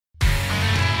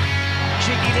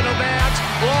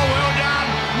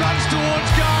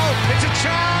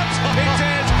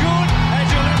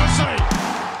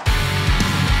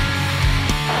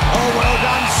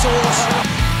Sauce.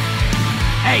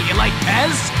 Hey, you like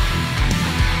Pez?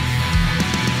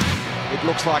 It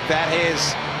looks like that.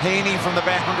 Here's Heaney from the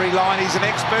boundary line. He's an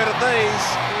expert at these.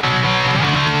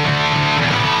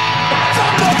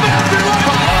 From the boundary line!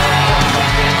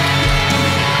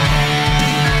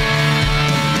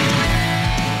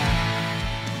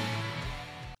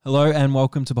 Hello and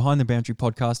welcome to Behind the Boundary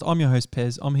podcast. I'm your host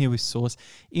Pez. I'm here with Sauce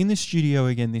in the studio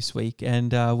again this week,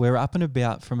 and we're up and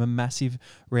about from a massive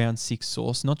round 6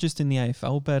 Sauce, not just in the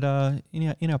AFL but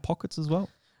in our pockets as well.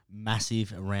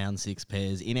 Massive round 6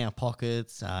 Pairs in our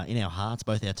pockets, in our hearts.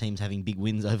 Both our teams having big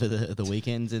wins over the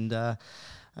weekends, and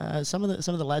some of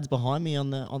the lads behind me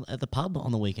at the pub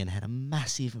on the weekend had a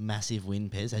massive win.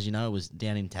 Pairs, as you know, it was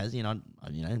down in Tassie,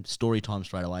 and story time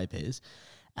straight away. Pairs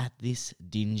at this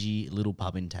dingy little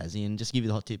pub in Tassie, and just give you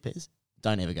the hot tip, Pairs.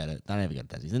 Don't ever go to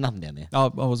Tassie. There's nothing down there.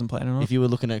 Oh, I wasn't planning on it. If you were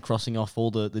looking at crossing off all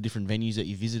the different venues that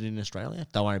you visited in Australia,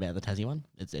 don't worry about the Tassie one.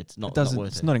 It's not worth it.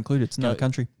 It's not included. It's not a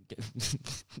country.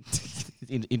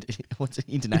 What's it?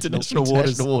 International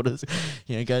waters.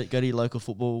 Go to your local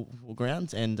football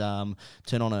grounds and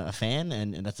turn on a fan,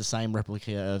 and that's the same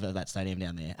replica of that stadium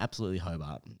down there. Absolutely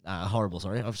Hobart.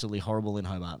 Absolutely horrible in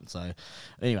Hobart. So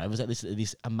anyway, it was at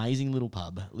this amazing little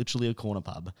pub, literally a corner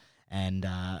pub, and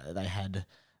they had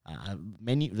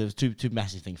menu. There was two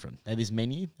massive things from it. They had this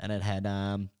menu, and it had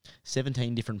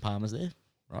 17 different Parmas there,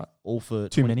 right? All for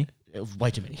many.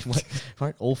 Way too many,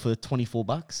 right? All for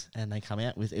 $24, and they come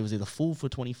out with, it was either full for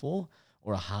 24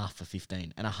 or a half for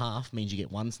 15. And a half means you get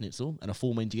one schnitzel, and a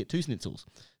full means you get two schnitzels.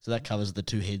 So that covers the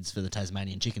 2 heads for the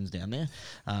Tasmanian chickens down there.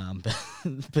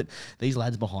 But these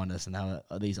lads behind us, and they were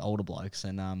these older blokes,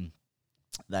 and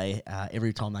they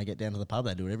every time they get down to the pub,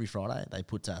 they do it every Friday. They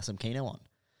put some Keno on.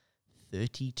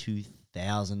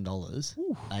 $32,000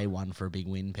 they won for a big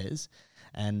win, Pez.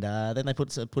 And then they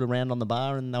put a round on the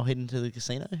bar, and they were heading to the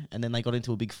casino, and then they got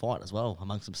into a big fight as well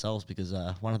amongst themselves because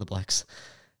one of the blokes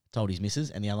told his missus,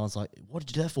 and the other one's like, "What did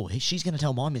you do that for? She's going to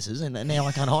tell my missus, and now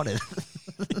I can't hide it."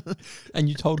 And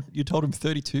you told him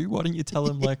 32. Why didn't you tell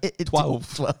him like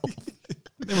 12? 12.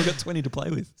 Then we've got 20 to play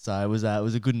with. So it was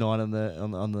a good night on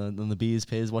the beers,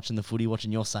 Pairs, watching the footy,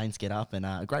 watching your Saints get up, and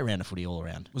a great round of footy all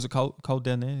around. Was it cold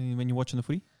down there when you're watching the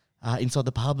footy? Inside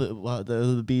the pub,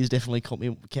 the beers definitely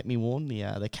kept me warm.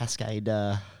 The Cascade,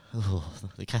 the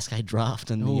Cascade Draft,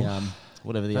 and the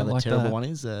whatever the other terrible one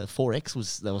is,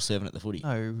 4X they were serving at the footy.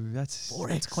 No, that's 4X.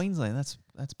 That's Queensland. That's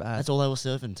bad. That's all they were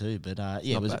serving too. But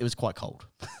it was quite cold.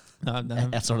 No,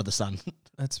 outside of the sun.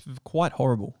 That's quite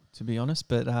horrible, to be honest.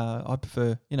 But I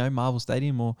prefer Marvel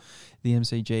Stadium or the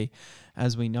MCG,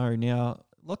 as we know now.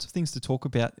 Lots of things to talk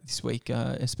about this week,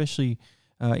 especially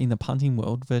in the punting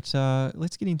world, but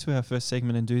let's get into our first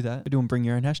segment and do that. We're doing Bring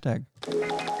Your Own Hashtag.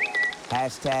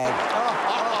 Hashtag.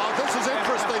 This is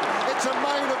interesting. It's a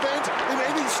main event in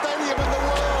any stadium in the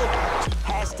world.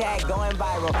 Hashtag going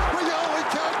viral. We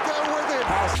can't go with it.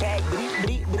 Hashtag bleep,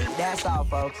 bleep, bleep. That's all,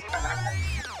 folks.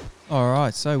 All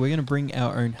right, so we're going to bring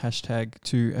our own hashtag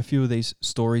to a few of these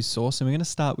stories, Sauce, and we're going to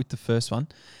start with the first one.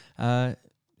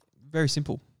 Very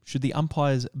simple. Should the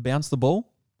umpires bounce the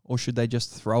ball, or should they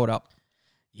just throw it up?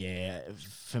 Yeah,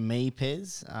 for me,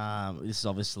 Pez, this is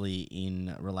obviously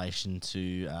in relation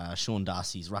to Sean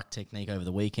Darcy's ruck technique over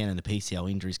the weekend and the PCL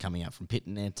injuries coming out from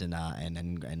Pittonet and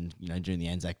during the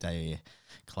Anzac Day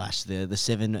clash, the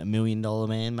 $7 million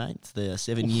man, mate, the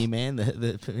 7-year man,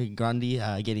 the Grundy,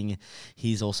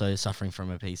 he's also suffering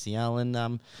from a PCL, and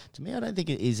to me, I don't think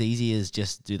it is easy as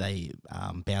just do they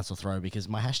bounce or throw, because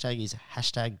my hashtag is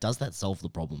does that solve the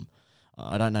problem?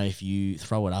 I don't know if you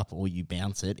throw it up or you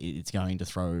bounce it, it's going to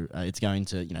throw a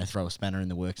spanner in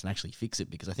the works and actually fix it,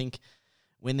 because I think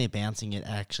when they're bouncing it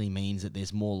actually means that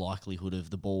there's more likelihood of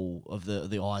the ball, of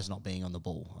the eyes not being on the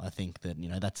ball. I think that,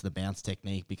 that's the bounce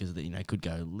technique, because it could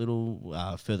go a little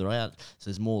further out,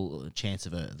 so there's more chance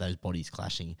of those bodies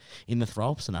clashing. In the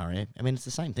throw-up scenario, I mean, it's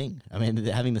the same thing. I mean,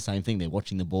 they're having the same thing. They're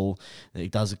watching the ball.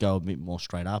 It does go a bit more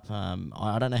straight up.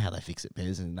 I don't know how they fix it,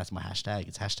 Pez, and that's my hashtag.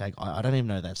 It's hashtag, I don't even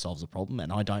know that solves the problem,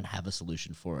 and I don't have a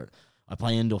solution for it. I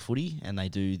play indoor footy, and they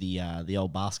do the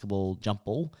old basketball jump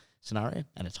ball scenario,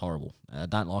 and it's horrible. I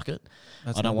don't like it.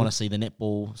 I don't want to see the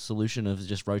netball solution of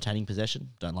just rotating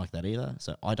possession. Don't like that either.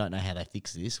 So I don't know how they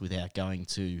fix this without going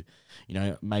to,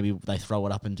 maybe they throw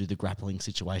it up and do the grappling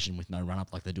situation with no run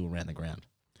up like they do around the ground.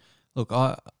 Look,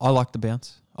 I like the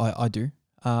bounce. I do.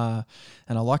 And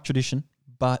I like tradition.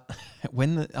 But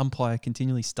when the umpire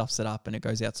continually stuffs it up and it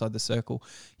goes outside the circle,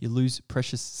 you lose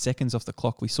precious seconds off the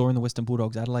clock. We saw in the Western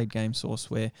Bulldogs Adelaide game,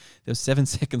 Source, where there was 7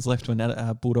 seconds left when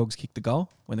Bulldogs kicked the goal,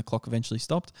 when the clock eventually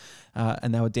stopped,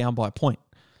 and they were down by a point.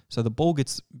 So the ball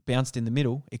gets bounced in the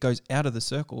middle, it goes out of the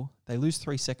circle, they lose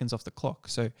 3 seconds off the clock.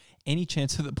 So any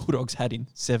chance that the Bulldogs had in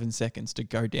 7 seconds to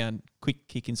go down, quick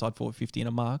kick inside forward 50 and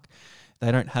a mark, they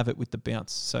don't have it with the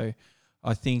bounce. So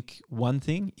I think one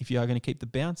thing, if you are going to keep the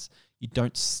bounce, you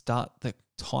don't start the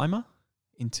timer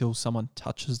until someone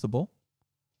touches the ball,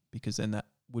 because then that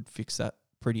would fix that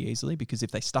pretty easily, because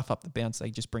if they stuff up the bounce, they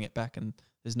just bring it back and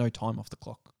there's no time off the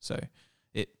clock. So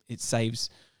it saves...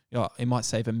 it might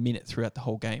save a minute throughout the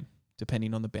whole game,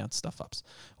 depending on the bounce stuff-ups.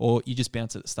 Or you just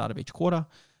bounce at the start of each quarter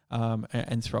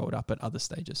and throw it up at other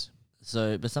stages.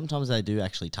 So, but sometimes they do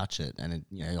actually touch it, and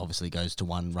it obviously goes to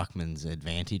one ruckman's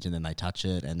advantage, and then they touch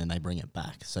it, and then they bring it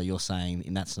back. So you're saying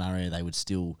in that scenario they would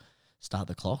still start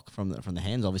the clock from the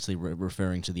hands, obviously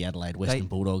referring to the Adelaide Western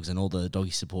Bulldogs and all the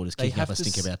doggy supporters kicking up a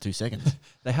stink about 2 seconds.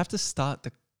 They have to start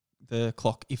the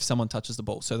clock if someone touches the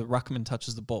ball. So the ruckman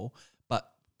touches the ball, but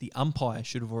the umpire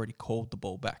should have already called the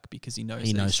ball back because he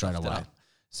knows straight away.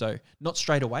 So not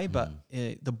straight away, but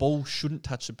the ball shouldn't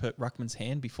touch the ruckman's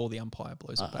hand before the umpire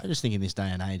blows it back. I just think in this day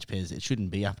and age, Pez, it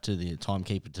shouldn't be up to the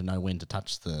timekeeper to know when to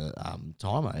touch the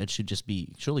timer. It should just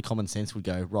be, surely common sense would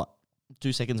go, right,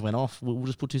 2 seconds went off, we'll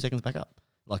just put 2 seconds back up.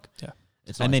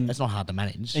 It's not hard to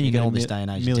manage. And you get all this day and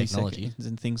age of technology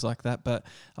and things like that. But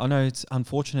I know it's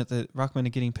unfortunate that ruckmen are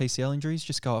getting PCL injuries.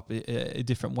 Just go up a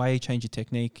different way, change your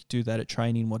technique, do that at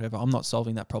training, whatever. I'm not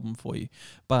solving that problem for you,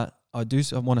 but I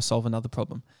want to solve another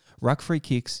problem. Ruck free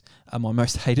kicks are my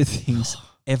most hated things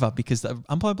ever, because the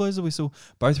umpire blows the whistle.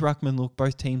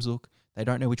 Both teams look. They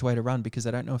don't know which way to run because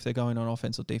they don't know if they're going on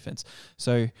offense or defense.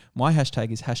 So my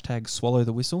hashtag is swallow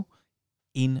the whistle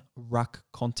in ruck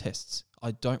contests.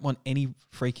 I don't want any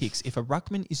free kicks. If a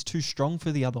ruckman is too strong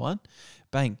for the other one,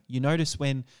 bang. You notice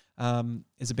when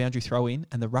there's a boundary throw in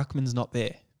and the ruckman's not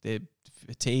there, they're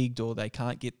fatigued or they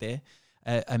can't get there,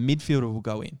 a midfielder will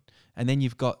go in. And then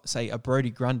you've got, say, a Brodie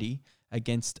Grundy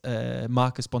against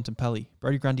Marcus Bontempelli.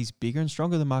 Brodie Grundy's bigger and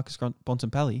stronger than Marcus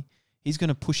Bontempelli. He's going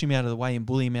to push him out of the way and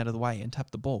bully him out of the way and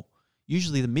tap the ball.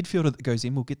 Usually the midfielder that goes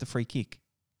in will get the free kick,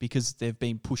 because they've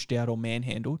been pushed out or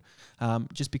manhandled,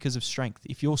 just because of strength.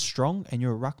 If you're strong and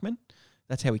you're a ruckman,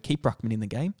 that's how we keep ruckman in the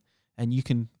game. And you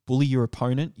can bully your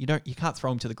opponent. You can't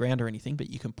throw him to the ground or anything,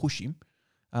 but you can push him.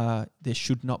 There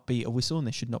should not be a whistle and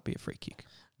there should not be a free kick.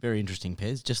 Very interesting,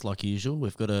 Pez. Just like usual,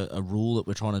 we've got a rule that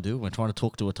we're trying to do. We're trying to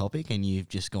talk to a topic, and you've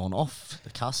just gone off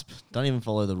the cusp. Don't even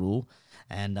follow the rule.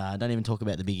 And don't even talk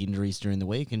about the big injuries during the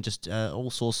week, and just all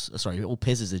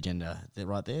Pez's agenda. They're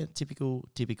right there. Typical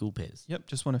Pez. Yep,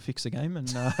 just want to fix the game and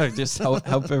just help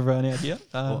everyone out here.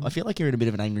 Well, I feel like you're in a bit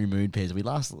of an angry mood, Pez.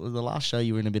 The last show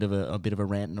you were in a bit of a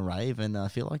rant and a rave, and I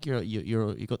feel like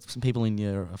you've got some people in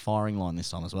your firing line this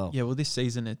time as well. Yeah, well, this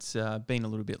season it's been a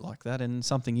little bit like that, and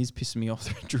something is pissing me off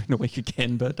during the week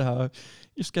again. But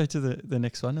just go to the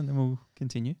next one, and then we'll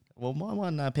continue. Well, my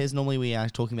one, Pez, normally we are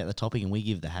talking about the topic and we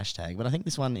give the hashtag, but I think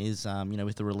this one is,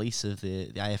 with the release of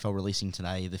the AFL releasing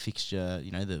today, the fixture,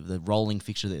 the rolling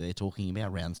fixture that they're talking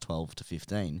about, rounds 12 to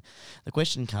 15. The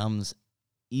question comes,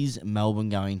 is Melbourne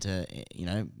going to,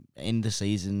 end the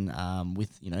season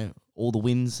with, all the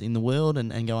wins in the world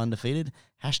and go undefeated?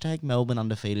 Hashtag Melbourne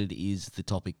undefeated is the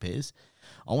topic, Pez.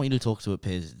 I want you to talk to it,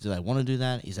 Pez. Do they want to do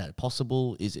that? Is that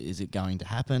possible? Is it going to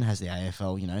happen? Has the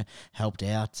AFL, helped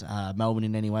out Melbourne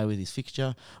in any way with this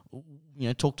fixture?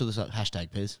 Talk to the hashtag,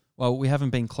 Pez. Well, we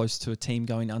haven't been close to a team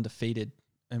going undefeated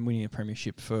and winning a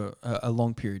premiership for a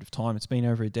long period of time. It's been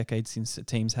over a decade since a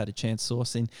team's had a chance,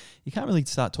 Source, and you can't really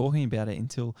start talking about it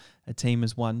until a team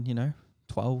has won,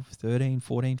 12, 13,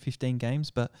 14, 15 games,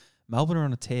 but Melbourne are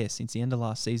on a tear since the end of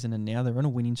last season, and now they're on a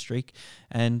winning streak.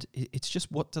 And it's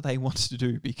just, what do they want to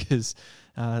do? Because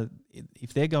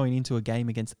if they're going into a game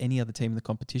against any other team in the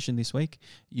competition this week,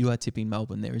 you are tipping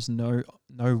Melbourne. There is no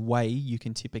way you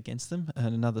can tip against them.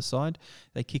 And another side,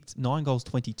 they kicked 9 goals,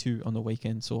 22 on the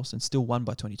weekend, Source, and still won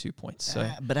by 22 points. So,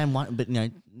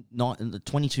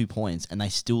 22 points, and they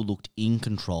still looked in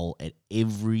control at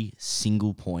every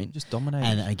single point. Just dominated.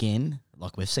 And again,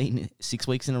 like we've seen 6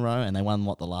 weeks in a row, and they won,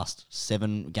 the last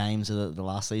 7 games of the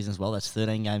last season as well. That's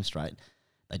 13 games straight.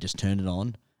 They just turned it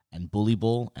on and bully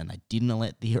ball, and they didn't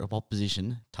let the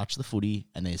opposition touch the footy,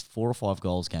 and there's 4 or 5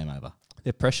 goals, game over.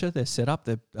 Their pressure, their setup,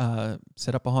 they're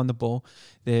set up behind the ball,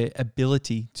 their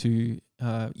ability to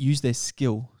use their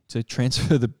skill to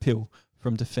transfer the pill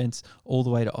from defence all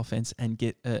the way to offence and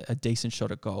get a decent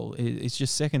shot at goal. It's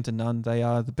just second to none. They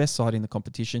are the best side in the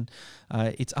competition.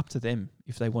 It's up to them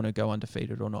if they want to go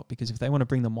undefeated or not, because if they want to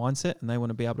bring the mindset and they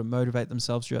want to be able to motivate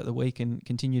themselves throughout the week and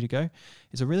continue to go,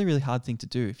 it's a really, really hard thing to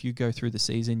do. If you go through the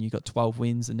season, you've got 12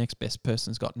 wins, the next best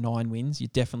person's got 9 wins, you're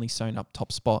definitely sewn up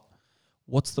top spot.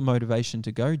 what's the motivation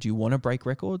to go? Do you want to break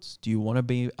records? Do you want to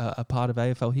be a part of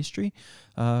AFL history?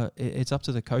 It's up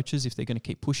to the coaches if they're going to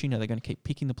keep pushing. Are they going to keep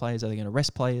picking the players? Are they going to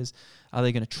rest players? Are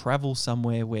they going to travel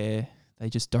somewhere where they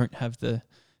just don't have the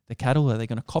cattle? Are they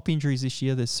going to cop injuries this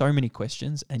year? There's so many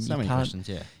questions, and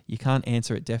you can't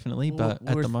answer it definitely. Well,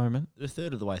 but at the moment, we're a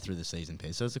third of the way through the season,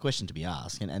 Pez. So it's a question to be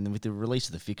asked. And with the release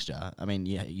of the fixture, I mean,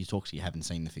 you haven't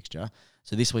seen the fixture.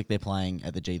 So this week they're playing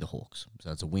at the G, the Hawks.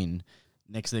 So it's a win.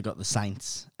 Next they've got the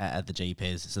Saints at the G,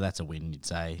 Pez. So that's a win, you'd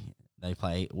say. They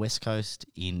play West Coast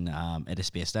at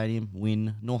SBS Stadium,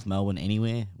 win. North Melbourne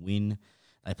anywhere, win.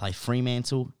 They play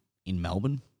Fremantle in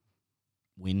Melbourne,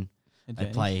 win.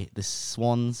 advantage. They play the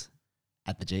Swans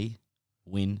at the G,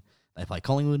 win. They play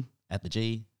Collingwood at the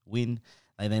G, win.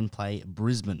 They then play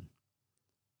Brisbane,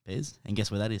 Pez, and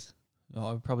guess where that is?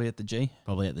 Probably at the G.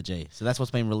 Probably at the G. So that's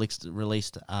what's been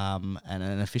released and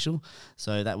an official.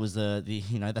 So that was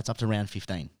that's up to round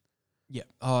 15. Yeah.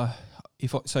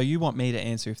 So you want me to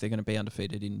answer if they're going to be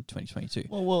undefeated in 2022?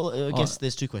 Well, I guess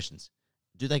there's two questions.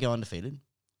 Do they go undefeated?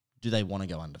 Do they want to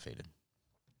go undefeated?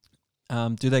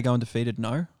 Do they go undefeated?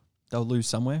 No. They'll lose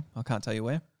somewhere. I can't tell you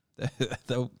where.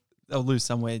 They'll lose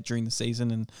somewhere during the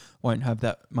season and won't have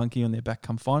that monkey on their back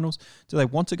come finals. Do they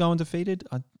want to go undefeated?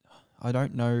 I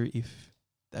don't know if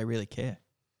they really care.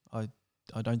 I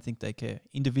don't think they care.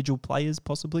 Individual players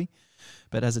possibly,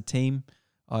 but as a team,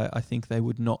 I think they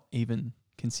would not even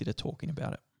consider talking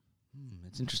about it.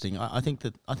 It's interesting. I think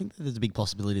that there's a big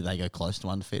possibility they go close to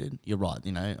undefeated. You're right.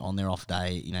 On their off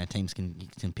day, teams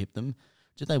can pip them.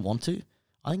 Do they want to?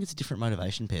 I think it's a different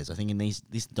motivation, Pez. I think in this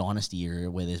dynasty era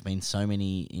where there's been so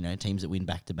many teams that win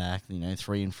back to back,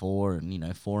 3 and 4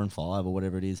 and 4 and 5 or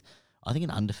whatever it is. I think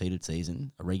an undefeated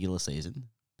season, a regular season,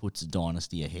 puts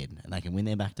dynasty ahead, and they can win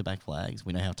their back-to-back flags.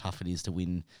 We know how tough it is to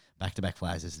win back-to-back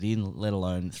flags as it is, let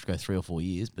alone go 3 or 4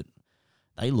 years. But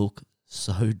they look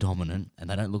so dominant, and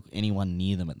they don't look anyone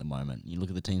near them at the moment. You look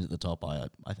at the teams at the top. I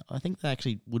think they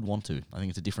actually would want to. I think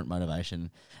it's a different motivation,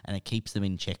 and it keeps them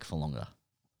in check for longer.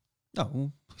 Oh,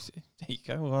 well, there you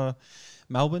go.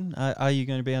 Melbourne, are you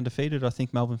going to be undefeated? I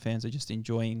think Melbourne fans are just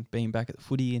enjoying being back at the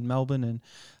footy in Melbourne,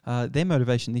 and their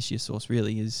motivation this year, Source,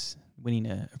 really is winning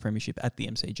a premiership at the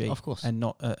MCG, of course, and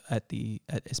not at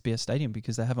SBS Stadium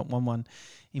because they haven't won one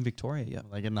in Victoria yet.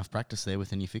 Well, they get enough practice there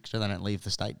with the new fixture. They don't leave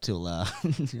the state till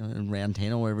round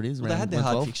 10 or wherever it is. Well, they had their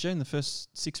hard fixture in the first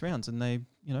 6 rounds, and they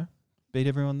beat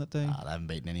everyone that they. They haven't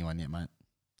beaten anyone yet, mate.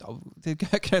 They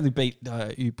can only beat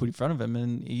you put in front of them,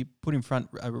 and you put in front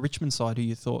a Richmond side who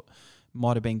you thought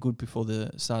might have been good before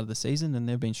the start of the season, and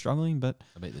they've been struggling. But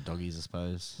they beat the Doggies, I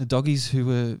suppose. The Doggies who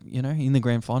were in the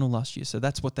grand final last year, so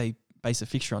that's what they base a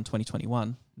fixture on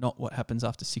 2021, not what happens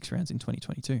after 6 rounds in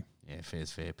 2022. Yeah, fair,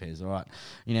 Pez. All right.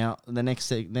 The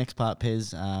next part,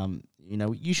 Pez,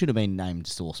 you should have been named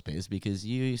Sauce, Pez, because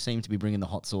you seem to be bringing the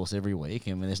hot sauce every week,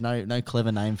 and there's no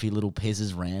clever name for your little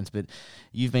Pez's rant, but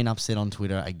you've been upset on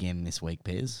Twitter again this week,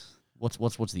 Pez.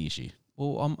 What's the issue?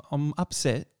 Well, I'm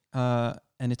upset, and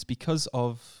it's because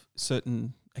of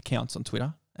certain accounts on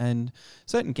Twitter and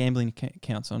certain gambling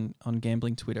accounts on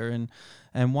gambling Twitter,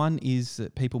 and one is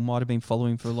that people might have been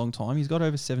following for a long time. He's got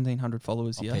over 1,700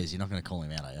 followers here. Pez, you're not going to call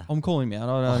him out, are you? I'm calling him out.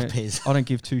 I don't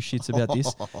give two shits about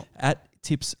this. At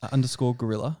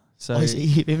tips_gorilla. So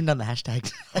you've even done the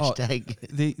hashtag.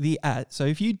 The at. So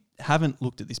if you haven't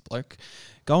looked at this bloke,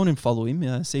 go on and follow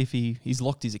him. See if he's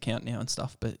locked his account now and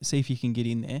stuff, but see if you can get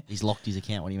in there. He's locked his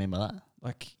account. What do you mean by that?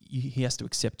 Like he has to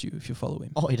accept you if you follow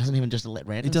him. Oh, he doesn't even just let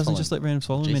randoms. He doesn't just let randoms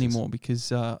follow him anymore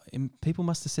because people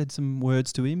must have said some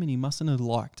words to him and he mustn't have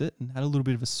liked it and had a little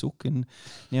bit of a sook, and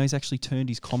now he's actually turned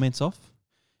his comments off,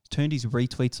 turned his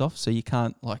retweets off, so you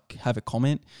can't have a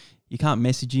comment. You can't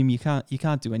message him. You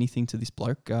can't do anything to this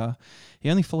bloke. He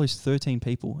only follows 13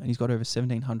 people and he's got over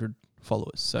 1,700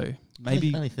 followers. So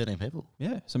maybe only 13 people.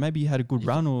 Yeah. So maybe you had a good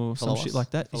run or some shit like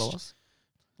that. Follow us.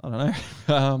 I don't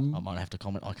know. I might have to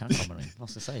comment. I can't comment on him. I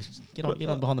was going to say, get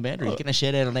on behind the boundary. He's getting a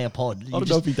shout out on our pod. I don't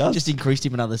know if he does. Just increased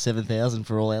him another 7,000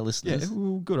 for all our listeners. Yeah,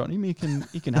 well, good on him. You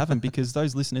can have him because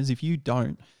those listeners, if you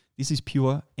don't, this is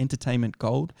pure entertainment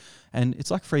gold, and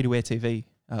it's like free to air TV.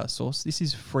 Source. This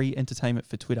is free entertainment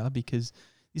for Twitter because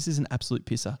this is an absolute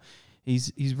pisser.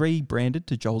 He's rebranded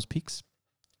to Joel's Picks,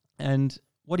 and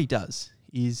what he does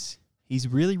is he's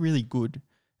really, really good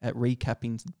at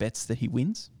recapping bets that he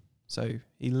wins. So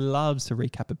he loves to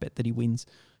recap a bet that he wins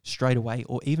straight away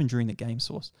or even during the game,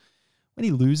 Source. When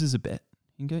he loses a bet,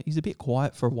 he's a bit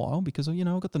quiet for a while because, I've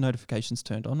got the notifications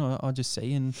turned on. I just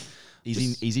see and...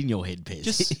 He's in your head,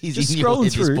 Pez. He's in scrolling your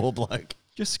head, through. This poor bloke.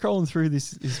 Just scrolling through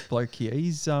this bloke here.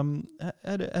 He's had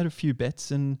a few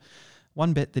bets and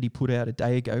One bet that he put out a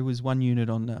day ago was 1 unit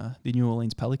on the New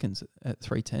Orleans Pelicans at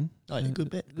 310. Oh, yeah, good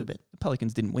bet. Good bet. The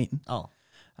Pelicans didn't win. Oh.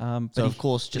 But So, he of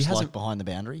course, just like hasn't- behind the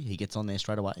boundary, he gets on there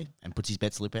straight away and puts his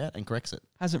bet slip out and corrects it.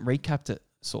 hasn't recapped it,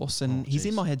 Source, and Oh, he's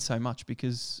in jeez. my head so much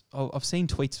because I've seen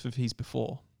tweets of his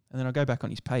before, and then I go back on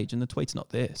his page and the tweet's not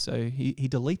there. So he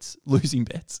deletes losing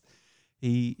bets.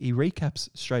 He recaps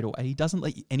straight away. He doesn't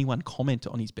let anyone comment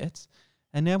on his bets.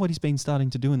 And now what he's been starting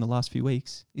to do in the last few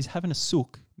weeks is having a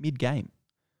sook mid-game.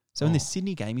 So in the Oh.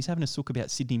 Sydney game, he's having a sook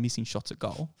about Sydney missing shots at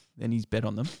goal. Then he's bet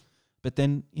on them. But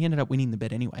then he ended up winning the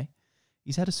bet anyway.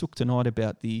 He's had a sook tonight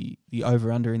about the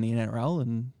over-under in the NRL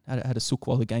and had a sook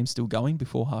while the game's still going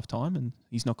before halftime, and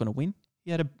he's not going to win.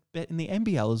 He had a bet in the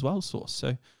NBL as well, Source.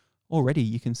 So already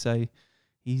you can say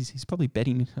he's probably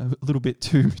betting a little bit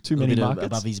too many markets.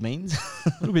 Above his means.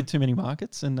 A little bit too many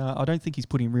markets, and I don't think he's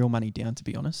putting real money down, to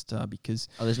be honest, because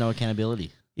Oh, there's no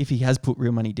accountability. if he has put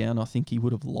real money down, I think he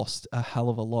would have lost a hell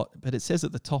of a lot. But it says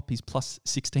at the top he's plus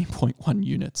 16.1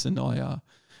 units, and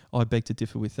I beg to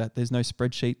differ with that. There's no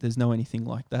spreadsheet, there's no anything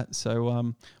like that.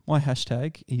 So my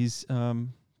hashtag is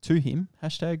to him,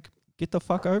 hashtag get the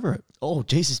fuck over it. Oh,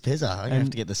 Jesus, Pezza. I'm going to have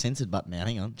And- to get the censored button out.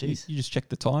 Hang on. You, Jeez. you just check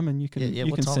the time and you can you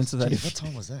what can time- censor that Jeez, if what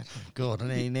time was that? Oh, God,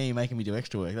 now you're making me do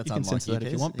extra work. That's You can unlike censor that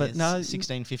if you Pez. want, but no,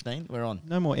 16, 15, we're on.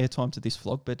 no more airtime to this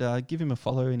vlog, but give him a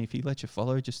follow, and if he lets you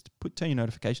follow, just turn your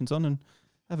notifications on and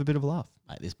have a bit of a laugh.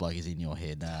 Mate, this bloke is in your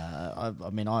head. I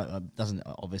doesn't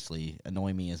obviously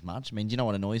annoy me as much. I mean, do you know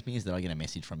what annoys me is that I get a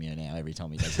message from you now every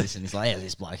time he does this, and he's like, "Hey,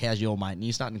 this bloke, how's your mate?" And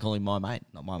you're starting to call him my mate,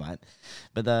 not my mate.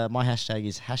 But my hashtag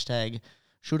is hashtag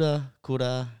shoulda,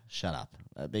 coulda, shut up,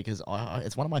 because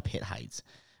it's one of my pet hates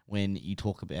when you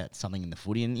talk about something in the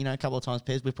footy. And, a couple of times,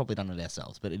 Pez, we've probably done it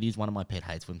ourselves, but it is one of my pet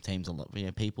hates when teams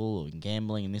are, people or in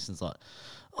gambling and this, and it's like,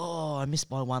 oh, I missed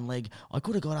by one leg. I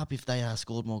could have got up if they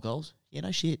scored more goals. Yeah,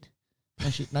 no shit.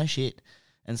 No shit.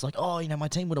 And it's like, oh, my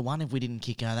team would have won if we didn't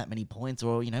kick that many points,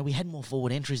 or, we had more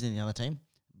forward entries than the other team.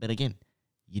 But again,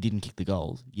 you didn't kick the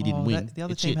goals. You didn't win. The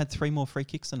other It's team shit. had 3 more free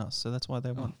kicks than us, so that's why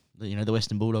they won. The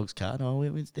Western Bulldogs card. Oh,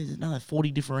 there's another 40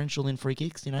 differential in free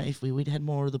kicks. If we'd had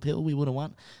more of the pill, we would have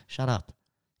won. Shut up.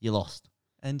 You lost.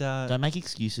 And Don't make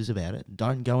excuses about it.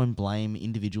 Don't go and blame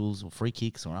individuals or free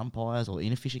kicks or umpires or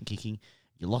inefficient kicking.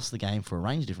 You lost the game for a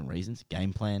range of different reasons.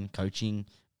 Game plan, coaching,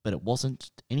 but it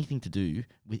wasn't anything to do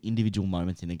with individual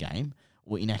moments in the game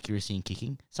or inaccuracy in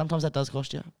kicking. Sometimes that does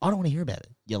cost you. I don't want to hear about it.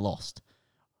 You lost.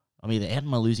 I'm either out in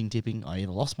my losing tipping, I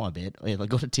either lost my bet, or I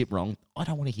got a tip wrong. I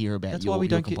don't want to hear about that's your, why we your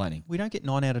don't complaining. we don't get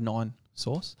 9 out of 9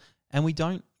 Source, and we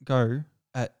don't go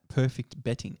at perfect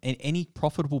betting. And any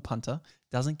profitable punter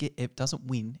doesn't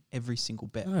win every single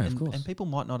bet. No, of course. And people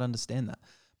might not understand that,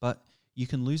 but you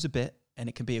can lose a bet and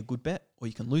it can be a good bet, or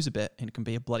you can lose a bet and it can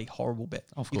be a bloody horrible bet.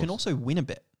 Of You can course. also win a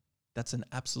bet. That's an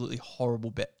absolutely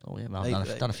horrible bet. Oh, yeah, They- I've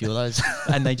they- done a few of those.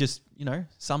 And they just,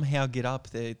 somehow get up.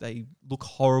 They look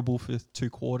horrible for 2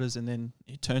 quarters, and then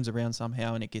it turns around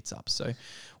somehow and it gets up. So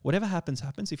whatever happens.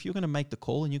 If you're going to make the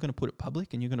call and you're going to put it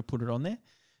public and you're going to put it on there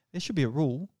should be a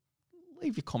rule.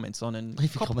 Leave your comments on and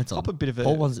Leave your comments on. cop a bit of a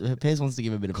Pez wants to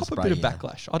give a bit of a cop spray a bit of here.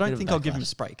 backlash. I don't Bit of think I'll give him a backlash.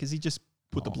 spray because he just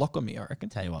put the Oh. block on me, I reckon.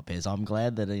 Tell you what, Pez, I'm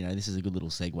glad that this is a good little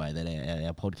segue that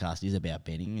our podcast is about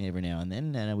betting every now and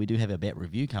then, and we do have a bet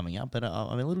review coming up. But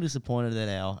I'm a little disappointed that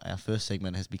our first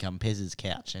segment has become Pez's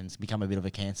couch, and it's become a bit of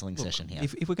a cancelling session here.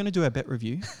 If we're going to do a bet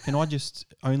review, can I just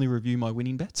only review my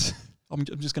winning bets? I'm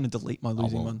just going to delete my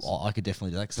losing ones. I could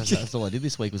definitely do that because that's all I did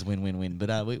this week was win.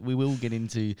 But we will get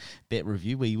into bet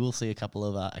review. We will see a couple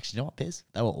of actually, you know what, Pez?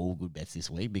 They were all good bets this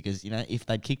week because if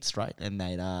they'd kicked straight and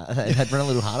they'd run a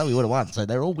little harder, we would have won. So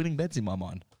they're all winning bets in my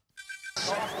mind.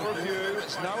 Soft review.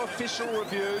 It's no official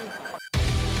review.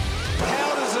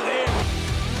 How does it end?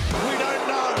 We don't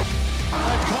know.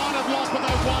 They've kind of lost, but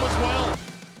they've won as well.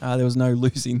 There was no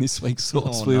losing this week,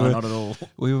 Source. Oh, no, not at all.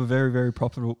 We were very, very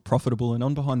profitable and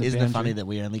on behind the Isn't boundary. it funny that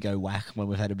we only go whack when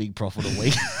we've had a big profit a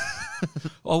week?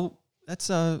 Oh, that's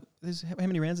there's how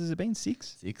many rounds has it been?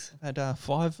 6. 6. I've had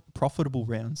 5 profitable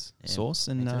rounds, Yeah, Source,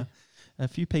 me and too. a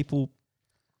few people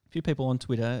on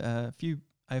Twitter, a few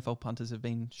AFL punters have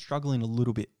been struggling a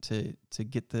little bit to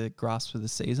get the grasp for the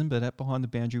season, but at behind the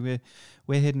boundary,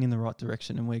 we're heading in the right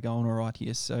direction and we're going all right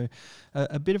here. So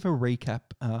a bit of a recap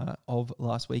of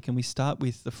last week, and we start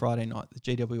with the Friday night, the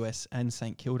GWS and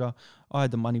St Kilda. I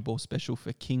had the Moneyball special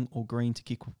for King or Green to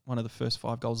kick one of the first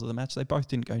 5 goals of the match. They both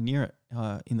didn't go near it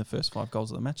in the first 5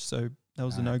 goals of the match, so that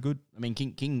was a no good. I mean,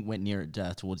 King went near it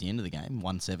towards the end of the game,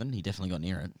 1-7. He definitely got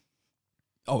near it.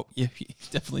 Oh, yeah, he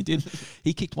definitely did.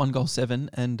 He kicked 1 goal 7,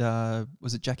 and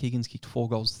was it Jack Higgins kicked 4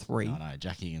 goals 3? No,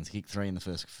 Jack Higgins kicked 3 in the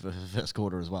first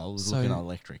quarter as well. It was So- looking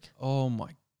electric. Oh,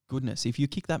 my goodness, if you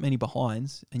kick that many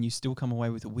behinds and you still come away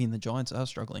with a win, the Giants are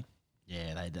struggling.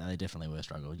 Yeah, they definitely were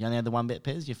struggling. You only had the one bet,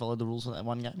 Pez? You followed the rules for that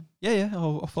one game? Yeah,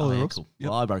 I'll follow the yeah, rules. cool. Yep.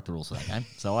 Well, I broke the rules for that game.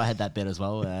 So I had that bet as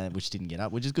well, which didn't get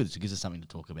up, which is good. It gives us something to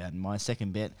talk about. And my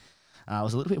second bet, I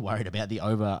was a little bit worried about the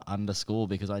over-under score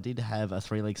because I did have a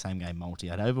 3-league same-game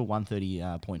multi. I had over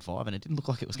 130.5, and it didn't look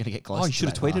like it was going to get close. Oh, you should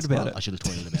have tweeted about it. I should have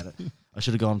tweeted about it. I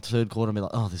should have gone third quarter and be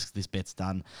like, oh, this bet's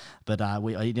done. But I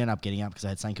ended up getting up because I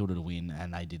had St Kilda to win,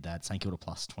 and they did that. St Kilda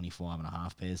plus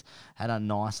 25.5 pairs. Had a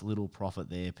nice little profit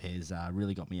there, Pairs.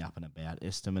 Really got me up and about.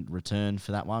 Estimate return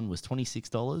for that one was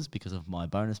 $26 because of my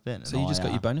bonus bet. So you just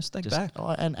got your bonus stake back?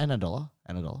 And a dollar.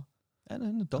 And a dollar.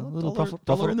 And a dollar, A little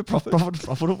dollar in the profit.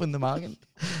 Profitable in the margin.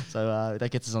 So that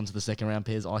gets us on to the second round,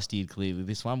 Pairs. I steered clear with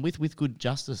this one with good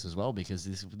justice as well because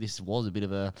this was a bit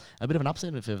of an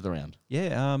upset of the round.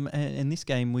 Yeah, and this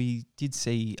game we did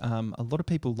see a lot of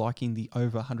people liking the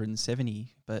over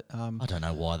 170, but I don't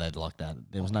know why they'd like that.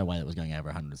 There was no way that was going over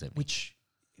 170. which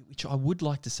I would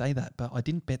like to say that, but I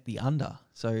didn't bet the under.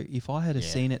 So if I had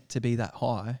seen it to be that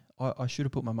high, I should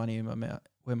have put my money in my mouth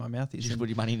where my mouth is. You should put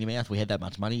your money in your mouth. We had that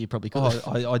much money, you probably could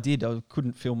have. I did. I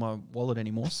couldn't fill my wallet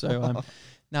anymore. So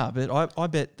but I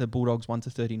bet the Bulldogs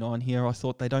 1-39 here. I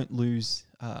thought they don't lose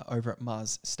over at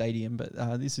Mars Stadium,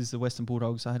 but this is the Western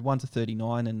Bulldogs. I had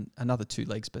 1-39 and another 2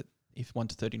 legs, but if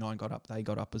 1-39 got up, they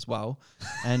got up as well,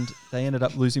 and they ended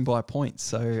up losing by a point.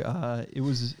 So it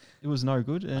was no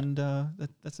good, and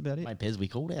that's about it. Mate, Pez, we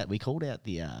called out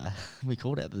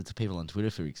the people on Twitter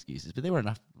for excuses, but there were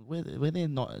enough. Were there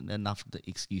not enough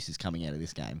excuses coming out of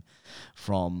this game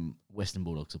from Western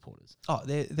Bulldog supporters? Oh,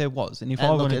 there was, and if And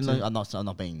I look, wanted to, I'm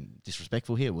not being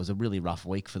disrespectful here. It was a really rough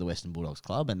week for the Western Bulldogs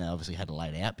club, and they obviously had it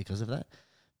laid out because of that.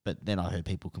 But then I heard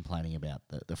people complaining about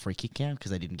the free kick count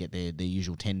because they didn't get their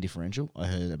usual 10 differential. I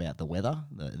heard about the weather.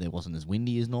 There wasn't as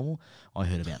windy as normal. I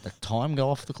heard about the time go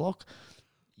off the clock.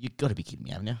 You've got to be kidding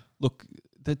me, haven't you? look,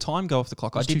 the time go off the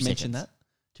clock. I was did 2 mention seconds.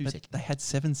 that. 2 But seconds. they had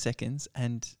 7 seconds,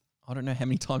 and I don't know how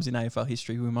many times in AFL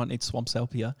history, we might need Swamps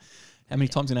help here. How many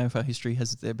times in AFL history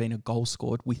has there been a goal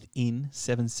scored within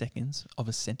 7 seconds of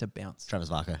a centre bounce? Travis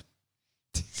Varco.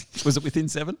 Was it within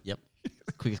 7? Yep.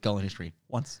 Quickest goal in history.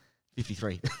 Once.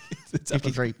 53. It's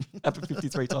happened- 53. Happened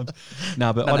 53 times.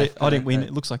 No, but No, I didn't win. no.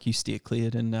 It looks like you steer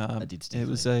cleared, and did steer it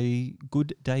was a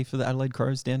good day for the Adelaide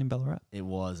Crows down in Ballarat. It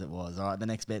was. All right, the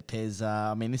next bet, Pez.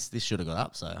 I mean, this should have got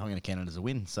up, so I'm going to count it as a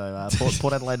win. So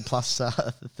Port Adelaide plus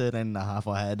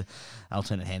 13.5. I had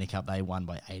alternate handicap. They won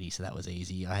by 80, so that was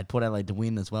easy. I had Port Adelaide to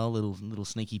win as well. Little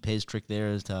sneaky Pez trick there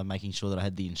as to making sure that I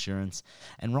had the insurance.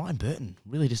 And Ryan Burton,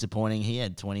 really disappointing. He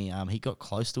had 20. He got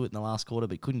close to it in the last quarter,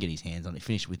 but couldn't get his hands on it.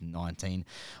 Finished with 19.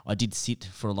 I did sit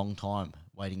for a long time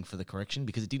waiting for the correction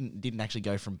because it didn't actually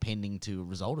go from pending to a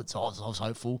result. So I was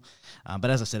hopeful. But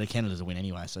as I said, Canada's a win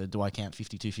anyway. So do I count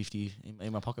 52.50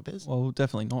 in my pocket, Pez? Well,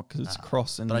 definitely not because it's a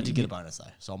cross. And But I did get you- a bonus though,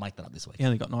 so I'll make that up this week. You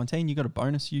only got 19. You got a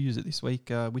bonus. You use it this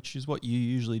week, which is what you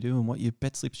usually do and what your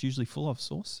bet slip's usually full of,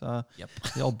 Source. Yep.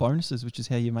 The old bonuses, which is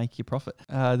how you make your profit.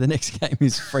 The next game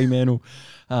is Fremantle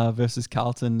versus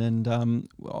Carlton, and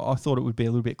I thought it would be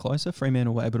a little bit closer.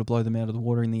 Fremantle were able to blow them out of the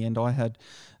water in the end. I had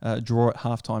draw at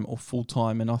halftime or full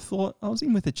time, and I thought I was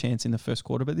in with a chance in the first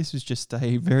quarter, but this was just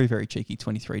a very, very cheeky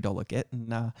 $23 get,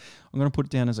 and I'm going to put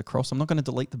it down as a cross. I'm not going to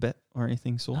delete the bet or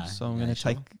anything, Source, No, so I'm no, going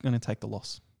sure. to take the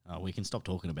loss. We can stop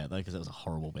talking about that because that was a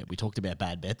horrible bet. We talked about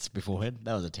bad bets beforehand.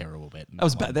 That was a terrible bet. That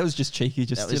was bad. That was just cheeky.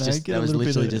 Just That was just get that a was little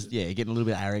literally bit of, just getting a little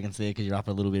bit of arrogance there because you're up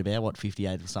a little bit about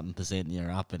 58 or something percent, and you're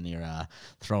up and you're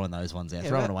throwing those ones out,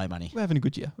 throwing away money. We're having a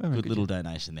good year. We're having a Good little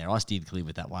donation there. I steered clear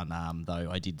with that one, though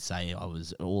I did say I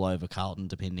was all over Carlton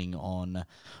depending on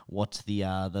what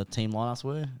the team lineups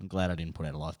were. I'm glad I didn't put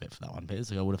out a live bet for that one,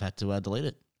 Pez. I would have had to delete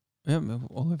it. Yeah,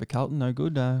 all over Carlton, no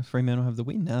good. Fremantle have the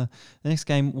win. The next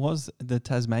game was the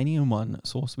Tasmanian one,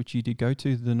 Source, which you did go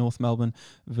to, the North Melbourne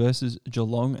versus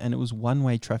Geelong, and it was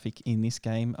one-way traffic in this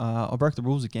game. I broke the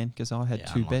rules again because I had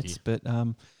two unlucky. bets,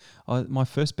 but my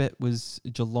first bet was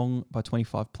Geelong by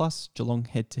 25 plus, Geelong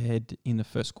head-to-head in the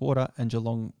first quarter, and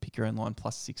Geelong pick your own line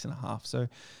plus 6.5. So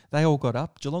they all got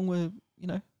up. Geelong were,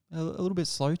 a little bit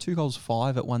slow, 2 goals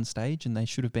 5 at one stage, and they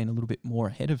should have been a little bit more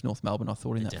ahead of North Melbourne, I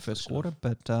thought, in that first quarter.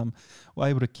 But were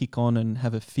able to kick on and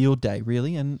have a field day,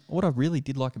 really. And what I really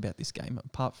did like about this game,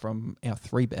 apart from our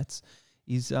 3 bets,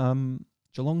 is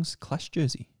Geelong's clash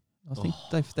jersey. I think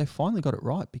they've finally got it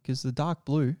right because the dark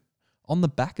blue on the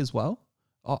back as well,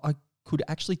 I could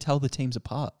actually tell the teams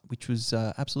apart, which was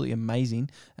absolutely amazing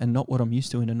and not what I'm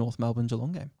used to in a North Melbourne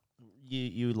Geelong game.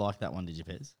 You liked that one, did you,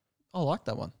 Pez? I like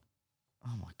that one.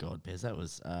 Oh my God, Pez, that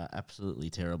was absolutely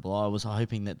terrible. I was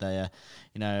hoping that they,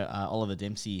 Oliver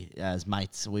Dempsey as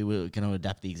mates, we were going to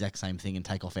adapt the exact same thing and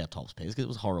take off our tops, Pez, because it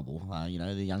was horrible.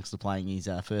 The youngster playing his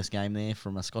first game there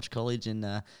from a Scotch college,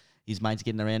 and his mates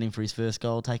getting around him for his first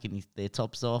goal, taking their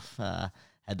tops off.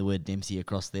 Had the word Dempsey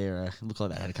across there. Looked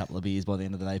like they had a couple of beers by the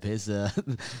end of the day, Pez.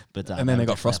 And then they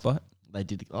got frostbite. They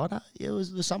did. Oh no,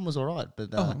 the sun was all right,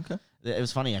 but Okay. it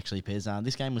was funny actually, Pez.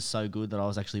 This game was so good that I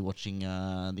was actually watching the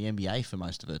NBA for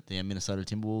most of it. The Minnesota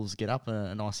Timberwolves get up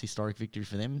a nice historic victory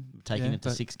for them, taking it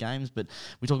to 6 games. But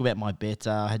we talk about my bet.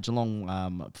 I had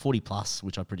Geelong 40 plus,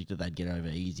 which I predicted they'd get over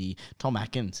easy. Tom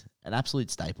Atkins, an absolute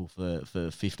staple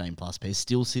for 15 plus, Pez.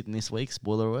 Still sitting this week.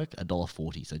 Spoiler work,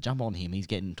 $1.40. So jump on him. He's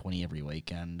getting 20 every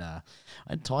week. And I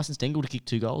had Tyson Stengel to kick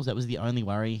 2 goals. That was the only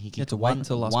worry. He kicked to wait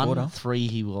until last quarter. 1-3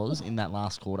 he was in that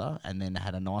last quarter, and then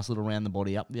had a nice little round the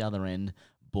body up the other end.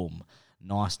 Boom.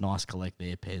 Nice collect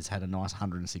there, Pez. Had a nice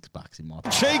 $106 in my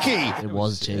pocket. Cheeky! It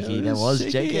was cheeky. That was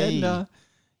cheeky. And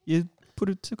you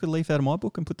took a leaf out of my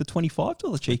book and put the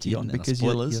 $25 cheeky on because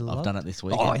spoilers. you I've done it this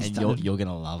week, Oh, and you're going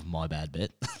to love my bad bet.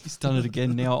 He's done it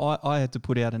again. Now, I had to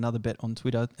put out another bet on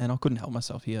Twitter, and I couldn't help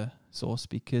myself here, Source,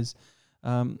 because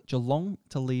Geelong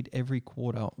to lead every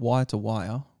quarter wire to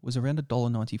wire was around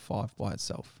 $1.95 by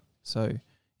itself. So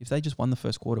if they just won the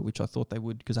first quarter, which I thought they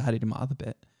would because I had it in my other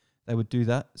bet, they would do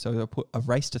that. So they'll put a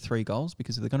race to 3 goals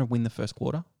because if they're going to win the first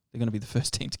quarter, they're going to be the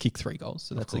first team to kick 3 goals.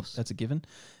 So that's a given.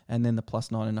 And then the plus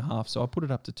 9.5. So I put it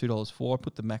up to $2.04. I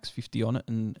put the max 50 on it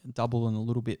and double and a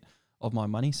little bit of my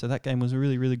money. So that game was a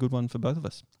really, really good one for both of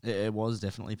us. It was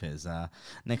definitely, Pez.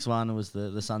 Next one was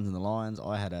the Suns and the Lions.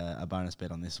 I had a bonus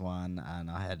bet on this one, and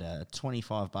I had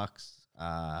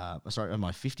 $25.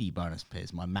 My 50 bonus,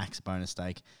 Pez. My max bonus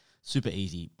stake. Super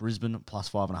easy. Brisbane plus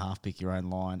 5.5. Pick your own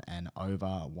line, and over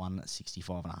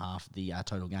 165.5. The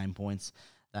total game points.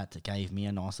 That gave me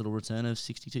a nice little return of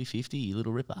 62.50.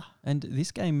 Little ripper. And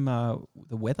this game,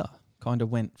 the weather kind of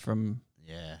went from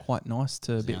quite nice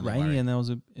to a bit rainy, and I was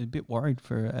a bit worried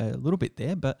for a little bit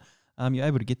there, but you're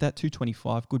able to get that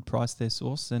 $2.25, good price there,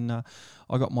 Source. And I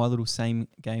got my little same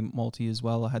game multi as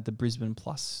well. I had the Brisbane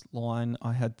plus line.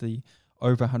 I had the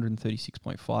over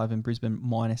 136.5 and Brisbane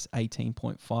minus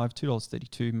 18.5,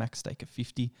 $2.32, max stake of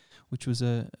 50, which was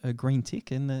a green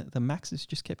tick, and the maxes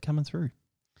just kept coming through.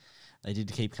 They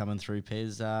did keep coming through,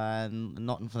 Pez.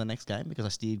 Not for the next game because I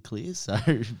steered clear. So,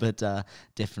 but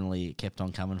definitely kept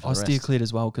on coming for the rest. I steered cleared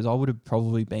as well because I would have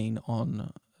probably been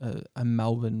on a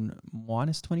Melbourne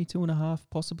minus 22.5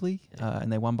 possibly,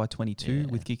 and they won by 22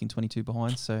 with kicking 22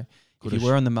 behind. So if you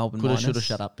were on the Melbourne minus, should have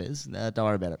shut up, Pez. Don't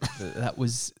worry about it. that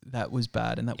was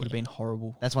bad, and that would have been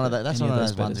horrible. That's one of those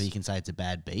ones where you can say it's a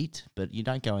bad beat, but you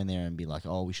don't go in there and be like,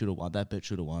 "Oh, we should have won. That bet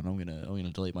should have won. I'm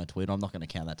gonna delete my tweet. I'm not gonna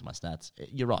count that to my stats."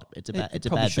 You're right. It's a bad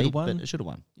beat, but it should have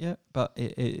won. Yeah, but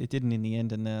it didn't in the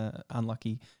end, and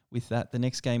unlucky with that. The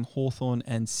next game, Hawthorn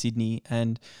and Sydney,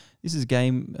 and this is a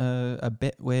game, a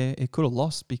bet where it could have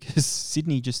lost because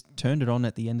Sydney just turned it on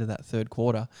at the end of that third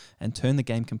quarter and turned the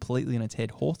game completely on its head.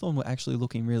 Hawthorn were actually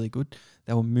looking really good.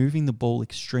 They were moving the ball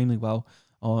extremely well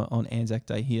on Anzac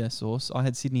Day here, Source. I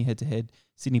had Sydney head-to-head,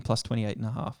 Sydney plus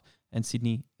 28.5 and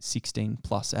Sydney 16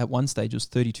 plus. At one stage, it was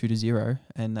 32-0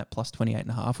 and that plus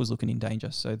 28.5 was looking in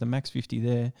danger. So the max 50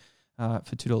 there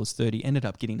for $2.30 ended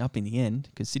up getting up in the end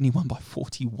because Sydney won by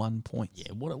 41 points.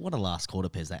 Yeah, what a last quarter,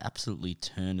 Pez. They absolutely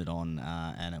turned it on,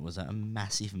 and it was a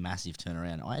massive, massive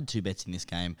turnaround. I had 2 bets in this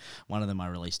game. One of them I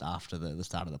released after the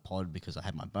start of the pod because I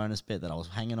had my bonus bet that I was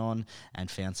hanging on and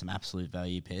found some absolute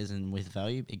value, Pez. And with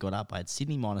value, it got up. I had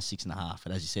Sydney minus 6.5,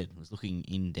 and as you said, was looking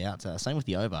in doubt. Same with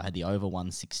the over. I had the over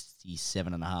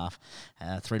 167.5,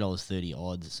 $3.30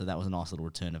 odds. So that was a nice little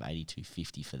return of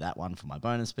 $82.50 for that one for my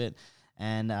bonus bet.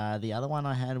 And the other one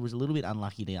I had was a little bit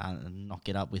unlucky to not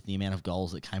get up with the amount of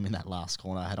goals that came in that last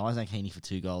corner. I had Isaac Heaney for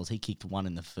 2 goals. He kicked 1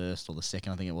 in the first or the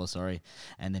second, I think it was,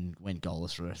 and then went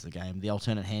goalless for the rest of the game. The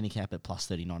alternate handicap at plus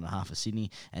 39.5 for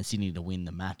Sydney, and Sydney to win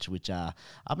the match, which up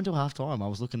until half-time I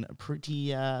was looking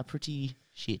pretty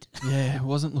shit. Yeah, it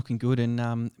wasn't looking good.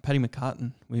 And Paddy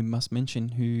McCartan, we must mention,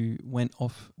 who went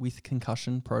off with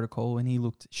concussion protocol, and he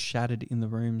looked shattered in the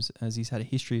rooms as he's had a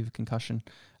history of concussion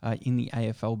in the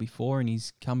AFL before, and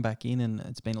he's come back in, and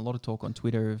it's been a lot of talk on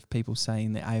Twitter of people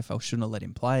saying the AFL shouldn't have let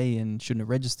him play and shouldn't have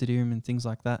registered him and things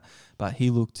like that. But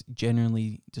he looked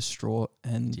genuinely distraught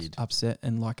and upset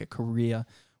and like a career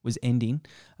was ending.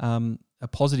 A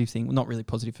positive thing, well, not really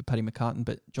positive for Paddy McCartan,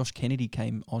 but Josh Kennedy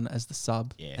came on as the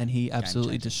sub, and he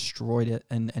absolutely destroyed it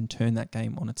and turned that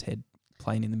game on its head,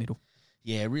 playing in the middle.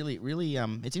 Yeah, really, really.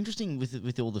 It's interesting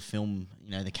with all the film,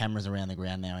 the cameras around the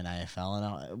ground now in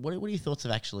AFL. And what are your thoughts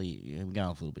of actually we're going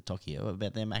off a little bit talky here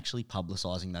about them actually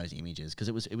publicising those images, because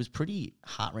it was pretty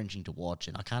heart wrenching to watch,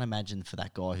 and I can't imagine for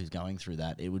that guy who's going through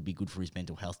that it would be good for his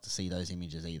mental health to see those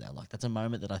images either. Like, that's a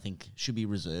moment that I think should be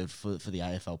reserved for the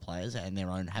AFL players and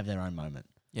have their own moment.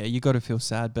 Yeah, you got to feel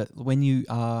sad, but when you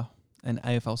are an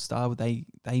AFL star,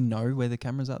 they know where the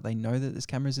cameras are. They know that there's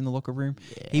cameras in the locker room.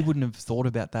 Yeah. He wouldn't have thought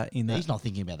about that in that. He's not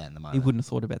thinking about that in the moment. He wouldn't have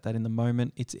thought about that in the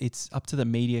moment. It's up to the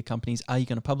media companies. Are you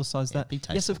going to publicise that? Be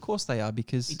tasteful. Yes, of course they are,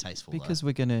 because Be tasteful,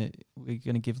 we're gonna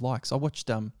give likes. I watched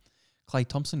Clay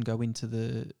Thompson go into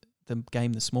the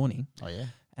game this morning. Oh yeah,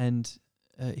 and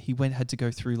he had to go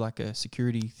through like a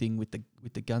security thing with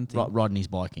the gun thing. Riding his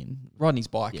bike in. Riding his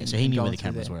bike. Yeah, and, so he and knew where going the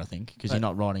through cameras there. were, I think, because But you're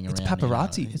not riding around. It's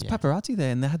paparazzi. It's paparazzi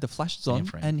there, and they had the flashes on,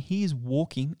 Frame. and he is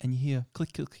walking, and you hear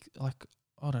click, click, click. Like,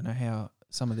 I don't know how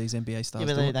some of these NBA stars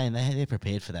Yeah, do but it. they're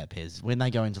prepared for that, Pez. When they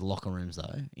go into the locker rooms,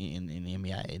 though, in the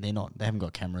NBA, they haven't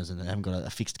got cameras and they haven't got a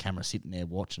fixed camera sitting there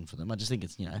watching for them. I just think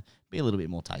it's, be a little bit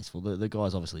more tasteful. The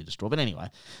guy's obviously distraught. But anyway,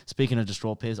 speaking of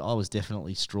distraught, Pez, I was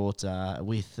definitely distraught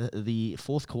with the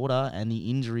fourth quarter and the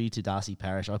injury to Darcy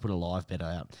Parish. I put a live bet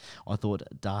out. I thought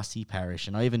Darcy Parish,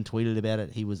 and I even tweeted about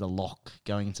it, he was a lock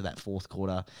going into that fourth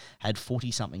quarter, had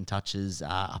 40-something touches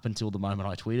up until the moment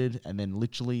I tweeted, and then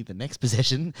literally the next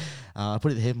possession, I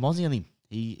put it there, Mozzie on him.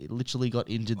 He literally got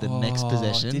injured the next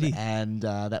possession, did he? and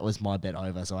that was my bet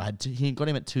over. So he got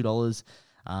him at $2.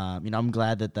 I'm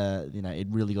glad that it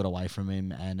really got away from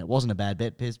him, and it wasn't a bad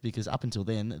bet, Pez, because up until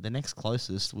then, the next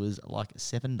closest was like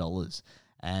 $7,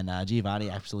 and Giovanni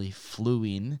actually flew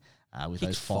in with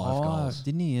those 5 goals,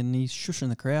 didn't he? And he's shushing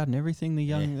the crowd and everything. The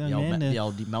young man, the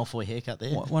old Malfoy haircut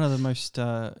there. one of the most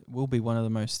will be one of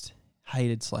the most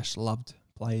hated / loved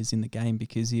players in the game,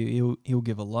 because he'll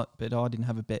give a lot. But I didn't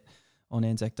have a bet on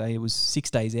Anzac Day. It was 6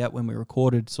 days out when we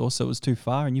recorded, so it was too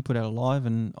far, and you put out a live,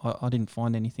 and I didn't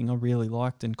find anything I really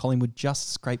liked, and Collingwood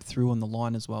just scraped through on the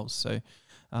line as well. So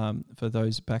for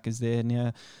those backers there.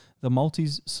 Now, the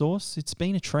multis source, it's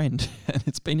been a trend, and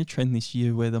it's been a trend this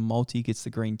year where the multi gets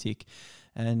the green tick.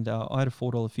 And I had a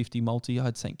 $4.50 multi. I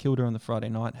had St Kilda on the Friday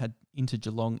night, had into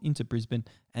Geelong, into Brisbane,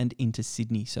 and into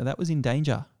Sydney. So that was in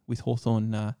danger with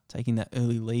Hawthorn taking that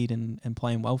early lead and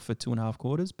playing well for 2.5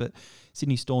 quarters. But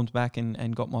Sydney stormed back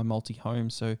and got my multi home.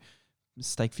 So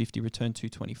stake 50 returned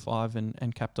 225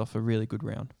 and capped off a really good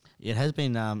round. It has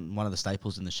been one of the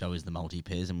staples in the show is the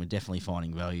multi-pairs, and we're definitely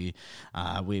finding value.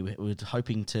 We were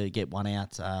hoping to get one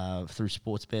out through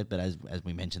Sportsbet, but as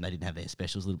we mentioned, they didn't have their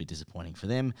specials. A little bit disappointing for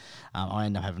them. I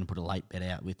ended up having to put a late bet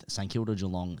out with St Kilda,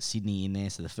 Geelong, Sydney in there.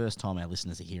 So the first time our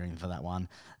listeners are hearing for that one,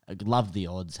 I loved the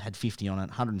odds, had 50 on it,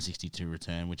 162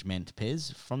 return, which meant,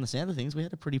 Pez, from the sound of things, we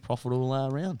had a pretty profitable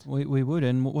round. We would,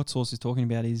 and what Source is talking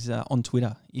about is on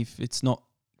Twitter. If it's not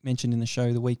mentioned in the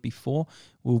show the week before,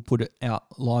 we'll put it out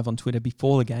live on Twitter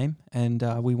before the game, and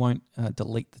we won't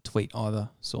delete the tweet either,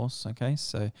 Source. Okay,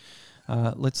 so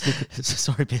let's look at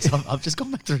Sorry, Pez, I've just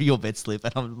gone back through your bet slip,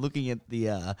 and I'm looking at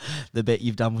the bet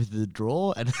you've done with the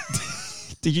draw, and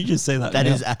did you just say that? That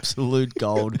now? is absolute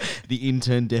gold. The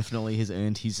intern definitely has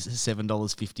earned his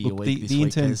 $7.50 a week this the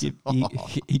week. intern,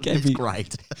 Pez. he gave It's me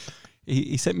great.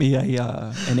 He sent me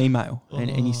an email and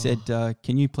he said,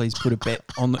 can you please put a bet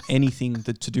on anything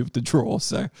to do with the draw?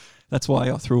 So that's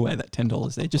why I threw away that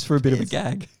 $10 there, just for a bit of a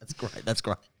gag. That's great. That's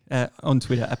great. On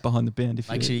Twitter, at Behind the Band.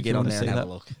 Make sure you get on there and have a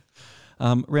look.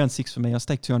 Round 6 for me, I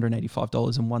staked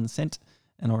 $285.01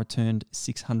 and I returned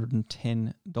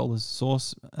 $610.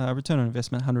 Source, return on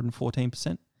investment,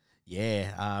 114%.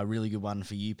 Yeah, really good one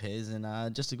for you, Pez,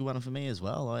 and just a good one for me as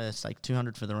well. I staked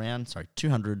 200 for the round. Sorry,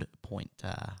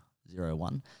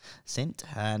 200.01 cent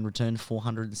and returned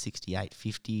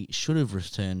 468.50. Should have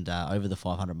returned over the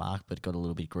 500 mark, but got a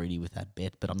little bit greedy with that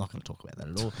bet. But I'm not going to talk about that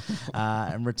at all.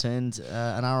 And returned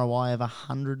an ROI of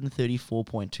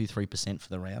 134.23% for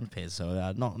the round, Pez.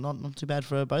 So not too bad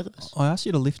for both of us. I asked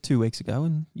you to lift 2 weeks ago,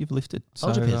 and you've lifted.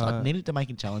 Told you, Pez, I needed to make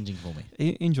it challenging for me.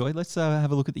 Enjoy. Let's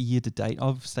have a look at the year to date.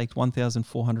 I've staked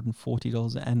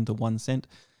 $1,440 and the 1 cent,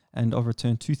 and I've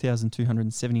returned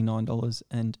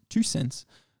 $2,279.02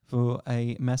 for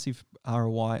a massive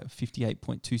ROI of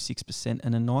 58.26%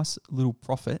 and a nice little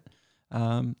profit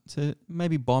to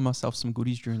maybe buy myself some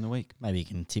goodies during the week. Maybe you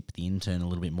can tip the intern a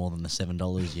little bit more than the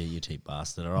 $7. You cheap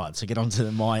bastard. All right, so get on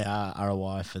to my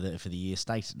ROI for the year.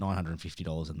 Staked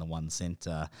 $950 and the 1 cent,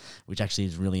 which actually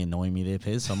is really annoying me there,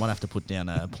 Pez. So I might have to put down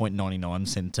a 0.99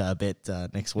 cent bet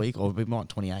next week, or we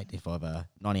might 98 if I've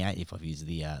 98 if I've used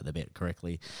the bet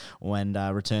correctly, and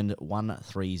returned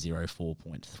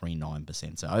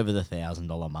 1304.39%. So over the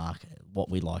 $1,000 mark. What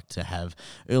we like to have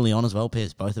early on as well,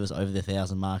 Pez. Both of us over the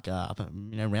 1,000 mark up at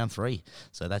round 3.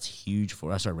 So that's huge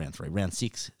for us. Sorry, round 3. Round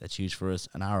 6, that's huge for us.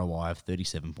 An ROI of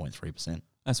 37.3%.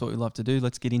 That's what we love to do.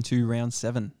 Let's get into round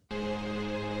 7.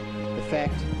 The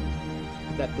fact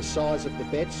that the size of the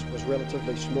bets was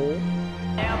relatively small.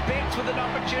 Now bets with an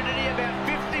opportunity about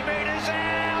 50 metres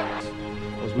out.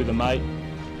 I was with a mate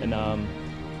and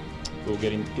we were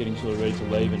getting sort of ready to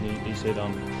leave, and he said,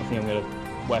 I think I'm going to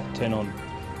whack 10 on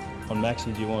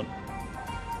Maxi. Do you want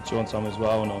some as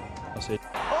well? And I said,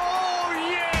 Oh,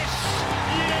 yes!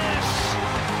 Yes!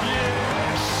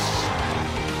 Yes!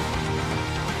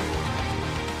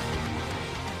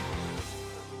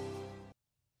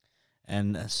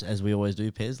 And as we always do,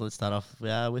 Pez, let's start off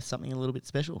with something a little bit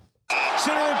special.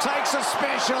 Cyril takes a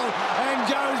special and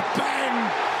goes bang!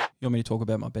 You want me to talk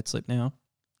about my bet slip now?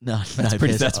 No, That's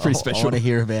pretty special. I want to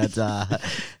hear about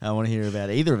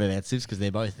either of our bet slips because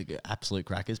they're both absolute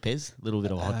crackers. Pez, a little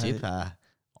bit of a hot tip. I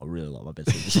really like my bet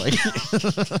slip this week.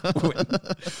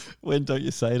 When don't you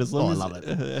say it? I love it.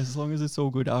 As long as it's all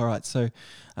good. All right. So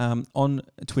on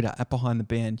Twitter at Behind the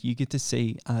Band, you get to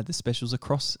see the specials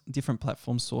across different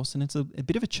platforms source, and it's a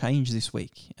bit of a change this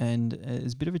week, and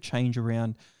there's a bit of a change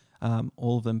around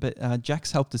all of them. But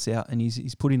Jack's helped us out, and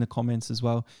he's put in the comments as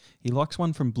well. He likes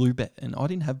one from Bluebet, and I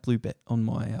didn't have Bluebet on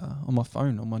my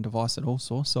phone, on my device at all,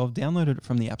 so I've downloaded it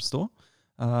from the App Store.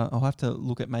 I'll have to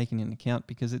look at making an account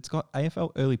because it's got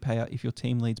AFL early payout. If your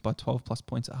team leads by 12 plus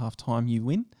points at half time, you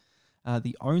win.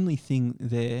 The only thing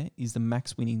there is the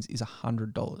max winnings is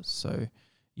 $100. So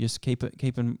you just keep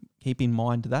in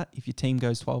mind that if your team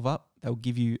goes 12 up, they'll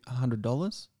give you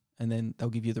 $100. And then they'll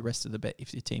give you the rest of the bet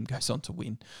if your team goes on to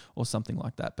win or something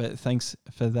like that. But thanks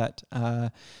for that,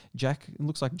 Jack. It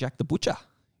looks like Jack the Butcher.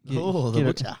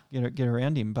 Butcher. Get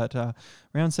around him. But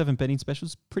round 7 betting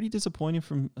specials, pretty disappointing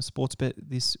from a sports bet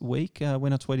this week.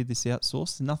 When I tweeted this out,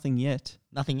 source, nothing yet.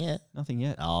 Nothing yet.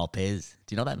 Oh, Pez,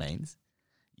 do you know what that means?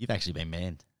 You've actually been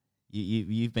banned.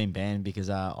 You've been banned because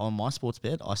on my sports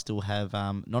bet, I still have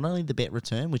not only the bet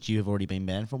return, which you have already been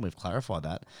banned from, we've clarified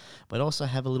that, but also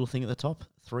have a little thing at the top,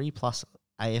 3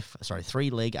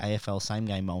 leg AFL same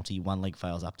game multi, 1 leg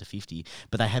fails up to 50.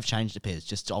 But they have changed the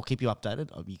pairs. I'll keep you updated.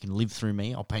 You can live through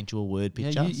me. I'll paint you a word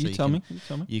picture. Yeah, you tell me.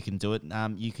 You can do it.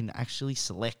 You can actually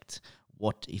select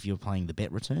what if you're playing the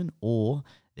bet return, or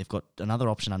they've got another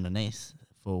option underneath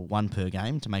for 1 per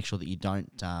game to make sure that you don't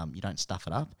stuff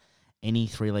it up. Any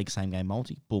 3-leg same game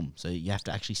multi, boom. So you have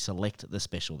to actually select the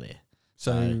special there.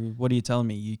 So what are you telling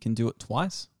me? You can do it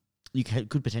twice? You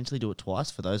could potentially do it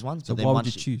twice for those ones. So but why would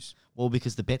you choose? Well,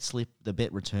 because the bet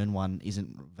return one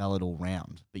isn't valid all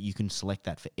round, but you can select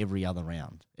that for every other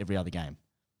round, every other game.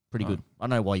 Pretty good. I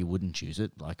don't know why you wouldn't choose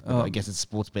it. I guess it's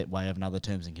sports bet way of another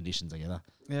terms and conditions, I guess.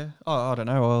 Yeah. I don't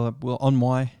know. Well, on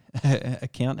my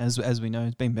account, as we know,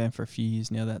 it's been banned for a few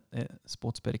years now, that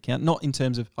sports bet account. Not in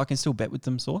terms of, I can still bet with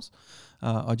them, source.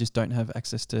 I just don't have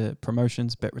access to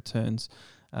promotions, bet returns,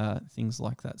 things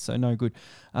like that. So no good.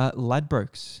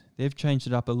 Ladbrokes, they've changed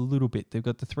it up a little bit. They've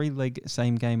got the 3-leg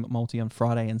same game multi on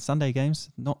Friday and Sunday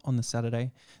games, not on the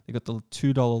Saturday. They've got the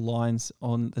 $2 lines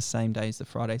on the same days, the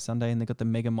Friday, Sunday, and they've got the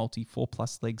mega multi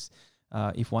 4+ legs.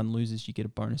 If one loses, you get a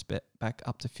bonus bet back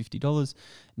up to $50.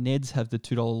 Neds have the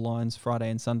 $2 lines Friday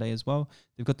and Sunday as well.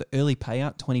 They've got the early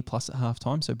payout, 20+ at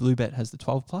halftime. So Bluebet has the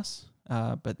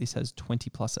 12+, but this has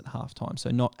 20+ at halftime. So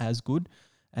not as good.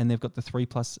 And they've got the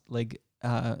 3+ leg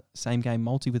same game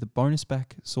multi with a bonus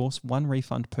back source, 1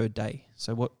 refund per day.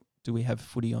 So what do we have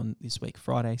footy on this week?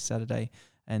 Friday, Saturday,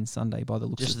 and Sunday by the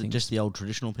looks of things. Just the old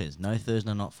traditional pairs. No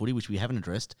Thursday night footy, which we haven't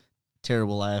addressed.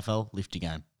 Terrible AFL, lift your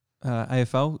game.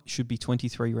 AFL should be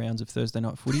 23 rounds of Thursday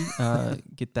night footy.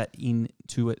 Get that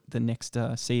into it, the next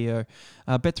CEO.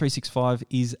 Bet365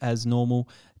 is as normal.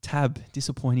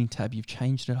 Disappointing tab. You've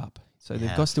changed it up. So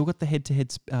they've still got the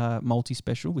head-to-head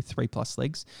multi-special with 3+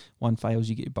 legs. 1 fails,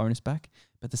 you get your bonus back.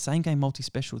 But the same game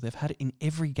multi-special, they've had it in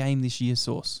every game this year,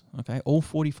 source. Okay, all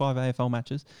 45 AFL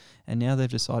matches. And now they've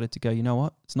decided to go, you know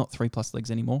what? It's not 3+ legs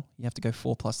anymore. You have to go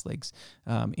 4+ legs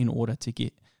in order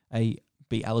to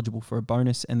be eligible for a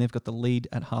bonus. And they've got the lead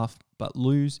at half but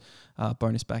lose,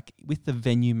 bonus back with the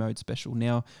venue mode special.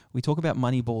 Now, we talk about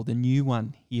Moneyball, the new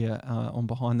one here on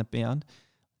Behind the Bound.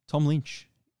 Tom Lynch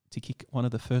to kick one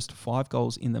of the first 5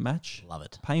 goals in the match. Love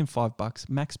it. Paying $5,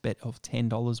 max bet of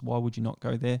 $10. Why would you not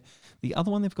go there? The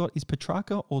other one they've got is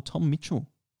Petrarca or Tom Mitchell.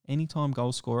 Anytime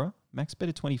goal scorer, max bet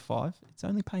of 25. It's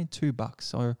only paying $2,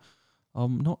 so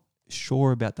I'm not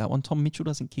sure about that one. Tom Mitchell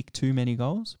doesn't kick too many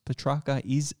goals. Petrarca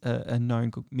is a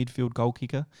known midfield goal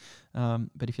kicker.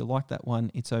 But if you like that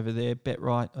one, it's over there.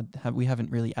 BetRight, we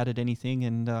haven't really added anything,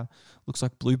 and looks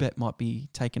like Bluebet might be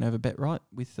taking over BetRight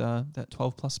with that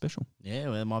 12+ special. Yeah,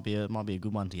 well, it might be a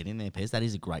good one to get in there, Pez. That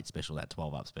is a great special, that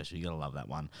 12-up special. You got to love that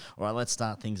one. All right, let's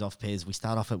start things off, Pez. We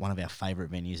start off at one of our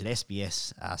favourite venues at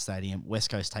SBS Stadium. West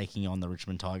Coast taking on the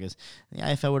Richmond Tigers. The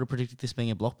AFL would have predicted this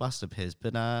being a blockbuster, Pez,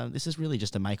 but this is really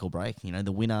just a make or break. You know,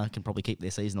 the winner can probably keep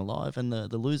their season alive, and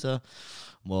the loser,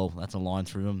 well, that's a line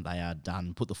through them. They are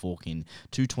done. Put the fork in.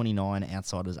 229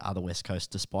 outsiders are the West Coast,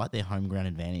 despite their home ground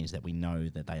advantage that we know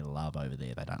that they love over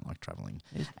there. They don't like travelling.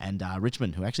 Yes. And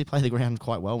Richmond, who actually play the ground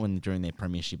quite well during their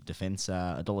premiership defence,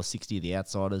 $1.60 of the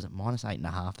outsiders,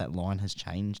 -8.5. That line has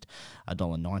changed.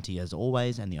 $1.90 as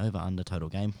always, and the over-under total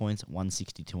game points,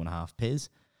 162.5. Pez.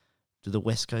 Do the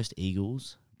West Coast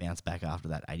Eagles bounce back after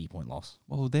that 80-point loss?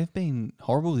 Well, they've been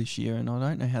horrible this year, and I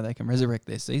don't know how they can resurrect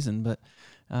their season, but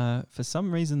for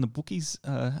some reason the bookies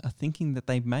are thinking that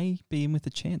they may be in with a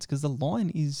chance, because the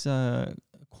line is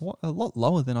quite a lot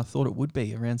lower than I thought it would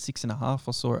be, around 6.5.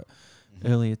 I saw it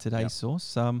earlier today,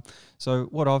 Source. So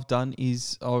what I've done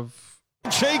is I've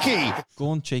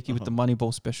gone cheeky with the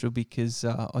Moneyball special, because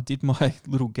I did my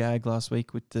little gag last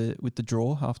week with the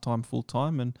draw, half-time,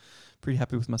 full-time, and pretty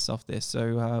happy with myself there.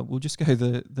 So we'll just go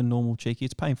the normal cheeky.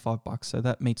 It's paying $5, so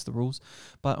that meets the rules.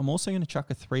 But I'm also going to chuck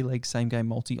a 3-leg same-game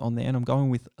multi on there, and I'm going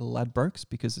with Ladbrokes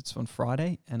because it's on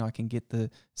Friday, and I can get the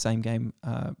same-game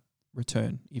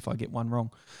return if I get one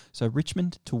wrong. So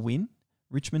Richmond to win,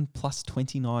 Richmond plus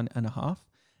 29.5.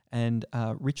 And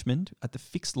Richmond at the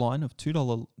fixed line of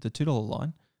 $2, the $2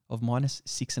 line of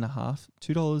 -6.5,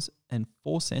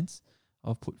 $2.04.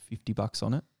 I've put $50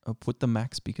 on it. I'll put the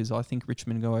max because I think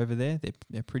Richmond go over there.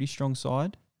 They're a pretty strong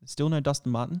side. Still no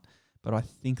Dustin Martin, but I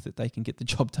think that they can get the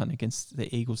job done against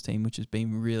the Eagles team, which has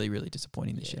been really, really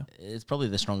disappointing this year. It's probably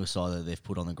the strongest side that they've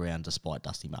put on the ground despite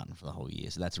Dusty Martin for the whole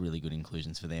year. So that's really good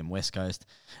inclusions for them. West Coast,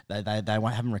 they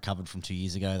haven't recovered from 2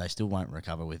 years ago. They still won't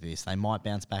recover with this. They might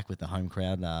bounce back with the home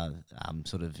crowd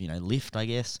lift, I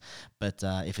guess. But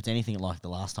if it's anything like the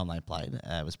last time they played,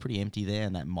 it was pretty empty there,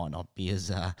 and that might not be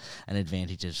as an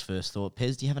advantage as first thought.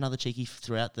 Pez, do you have another cheeky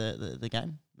throughout the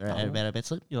game? About a bet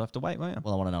slip? You'll have to wait, won't you?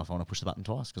 Well, I want to know if I want to push the button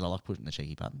twice, because I like pushing the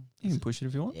cheeky button. You can push it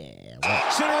if you want. Yeah.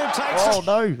 Well. Cyril takes Oh,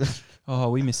 no. Oh,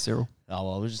 we miss Cyril. Oh,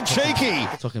 well, I was just Cheeky!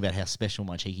 talking about how special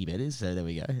my cheeky bet is, so there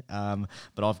we go.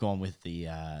 But I've gone with the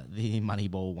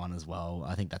Moneyball one as well.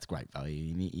 I think that's great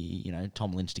value. You know,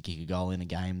 Tom Lynch to kick a goal in a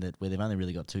game where they've only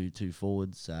really got two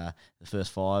forwards. The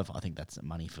first 5, I think that's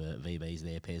money for VBs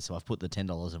there, Pairs. So I've put the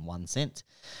 $10.01,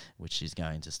 which is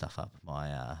going to stuff up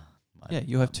my... Yeah,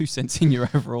 you have 2 cents in your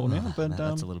overall now, but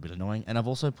that's a little bit annoying. And I've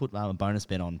also put a bonus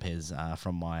bet on Pez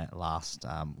from my last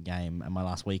game and my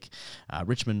last week.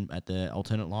 Richmond at the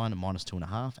alternate line at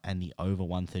 -2.5, and the over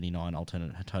 139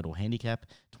 alternate total handicap.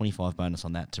 25 bonus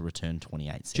on that to return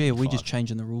 28. Gee, are we just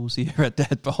changing the rules here at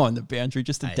that behind the boundary,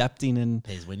 just adapting and...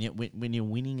 Pez, when you're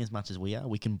winning as much as we are,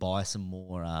 we can buy some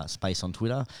more space on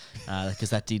Twitter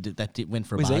because that went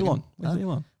for a bargain. Elon? Where's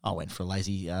Elon? I went for a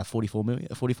lazy 44 billion.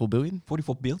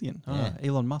 44 billion. Oh, yeah.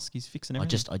 Elon Musk, he's fixing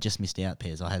everything. I just missed out,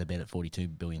 Pez. I had a bet at 42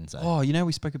 billion. So. Oh, you know,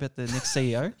 we spoke about the next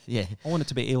CEO. Yeah. I want it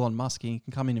to be Elon Musk. He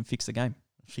can come in and fix the game.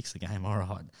 Fix the game, all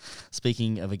right.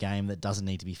 Speaking of a game that doesn't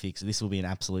need to be fixed, this will be an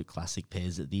absolute classic,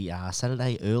 Pez. The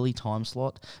Saturday early time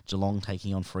slot, Geelong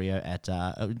taking on Freo at. Do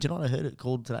you know what I heard it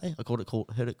called today?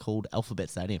 Heard it called Alphabet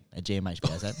Stadium at GMH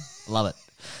BSN. Love it.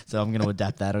 So I'm going to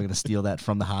adapt that. I'm going to steal that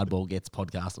from the Hardball Gets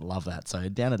podcast. I love that. So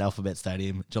down at Alphabet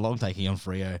Stadium, Geelong taking on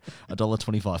Freo.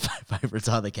 $1.25 favourites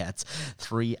are the Cats.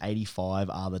 $3.85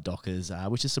 are the Dockers,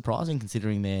 which is surprising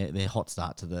considering their hot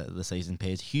start to the season,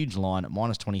 Pairs. Huge line at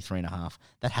 -23.5.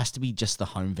 That has to be just the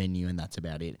home venue, and that's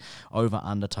about it. Over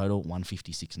under total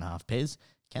 156.5. Pez,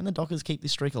 can the Dockers keep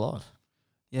this streak alive?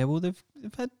 Yeah, well, they've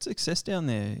had success down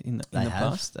there in the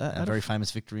past. A very famous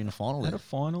victory in a final. At a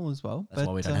final as well. That's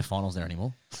why we don't have finals there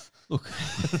anymore. Look,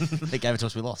 they gave it to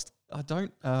us. We lost. I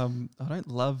don't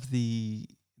love the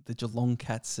Geelong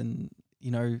Cats, and you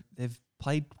know they've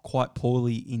played quite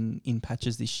poorly in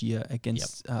patches this year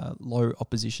against low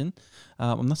opposition.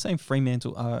 I'm not saying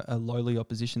Fremantle are a lowly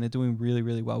opposition. They're doing really,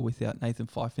 really well without Nathan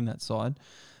Fyfe in that side.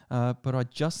 But I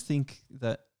just think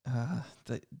that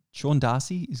Sean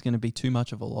Darcy is going to be too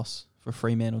much of a loss for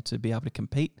Fremantle to be able to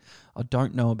compete. I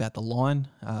don't know about the line.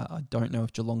 I don't know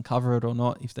if Geelong cover it or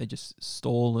not, if they just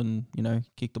stall and,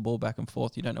 kick the ball back and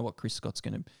forth. You don't know what Chris Scott's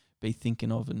going to be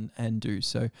thinking of and do.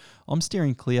 So I'm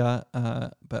steering clear,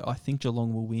 but I think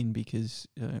Geelong will win because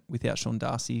without Sean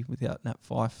Darcy, without Nat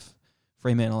Fyfe,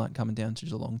 Fremantle aren't coming down to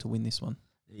Geelong to win this one.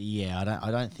 Yeah,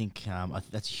 I don't think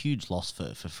that's a huge loss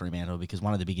for Fremantle, because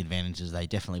one of the big advantages they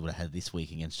definitely would have had this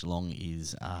week against Geelong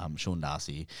is Sean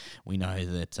Darcy. We know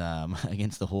that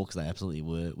against the Hawks they absolutely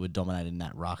were dominating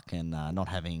that ruck, and not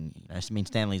having,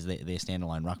 Stanley's their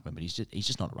standalone ruckman, but he's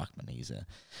just not a ruckman.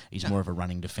 He's more of a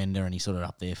running defender, and he's sort of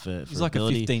up there for he's like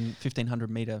ability. a 1500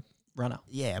 metre runner.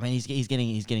 Yeah, I mean he's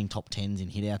getting top 10s in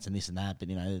hitouts and this and that, but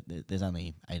there's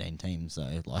only 18 teams, so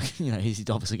he's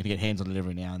obviously going to get hands on it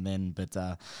every now and then. But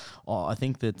I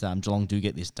think that Geelong do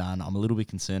get this done. I'm a little bit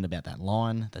concerned about that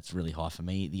line. That's really high for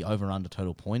me. The over under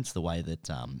total points, the way that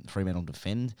Fremantle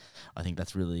defend, I think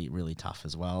that's really really tough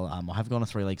as well. I have gone a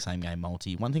 3-leg same game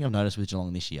multi. One thing I've noticed with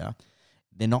Geelong this year,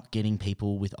 they're not getting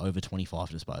people with over 25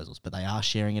 disposals, but they are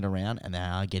sharing it around, and they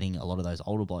are getting a lot of those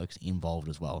older blokes involved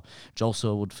as well. Joel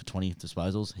Selwood for 20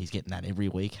 disposals. He's getting that every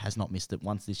week. Has not missed it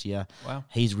once this year. Wow.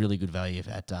 He's really good value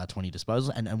at 20 disposals,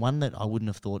 and one that I wouldn't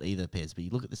have thought either, Pez, but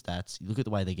you look at the stats, you look at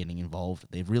the way they're getting involved,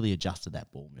 they've really adjusted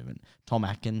that ball movement. Tom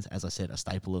Atkins, as I said, a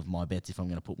staple of my bets if I'm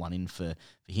going to put one in for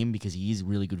him, because he is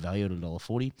really good value at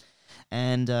 $1.40.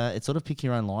 And it's sort of pick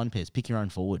your own line, Pez. Pick your own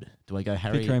forward. Do I go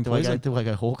Harry? Do I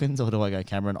go Hawkins, or do I go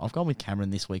Cameron? I've gone with Cameron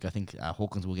this week. I think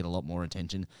Hawkins will get a lot more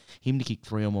attention. Him to kick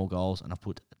 3 or more goals, and I've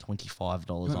put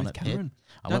 $25 on it. Cameron.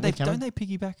 Don't they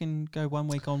piggyback and go 1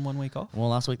 week on, 1 week off? Well,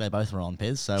 last week they both were on,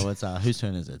 Pez, so it's whose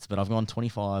turn is it? But I've gone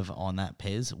 25 on that,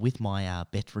 Pez, with my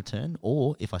bet return,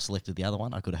 or if I selected the other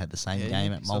one, I could have had the same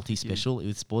game at multi-special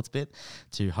with Sportsbet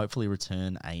to hopefully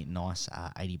return a nice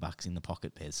 $80 in the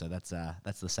pocket, Pez. So that's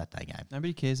the Saturday game.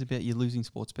 Nobody cares about your losing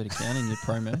Sportsbet account and your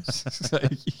promos, so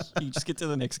you just get to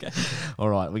the next game. All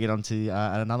right, we get on to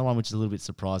another one which is a little bit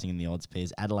surprising in the odds,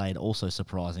 Pez. Adelaide also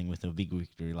surprising with a big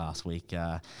victory last week.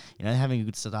 Having a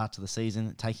good start to the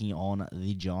season, taking on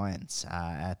the Giants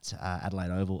at Adelaide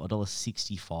Oval.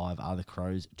 $1.65 are the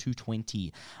Crows,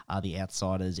 $2.20 are the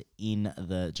outsiders in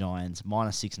the Giants.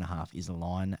 -6.5 is the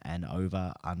line, and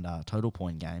over under total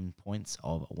game points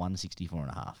of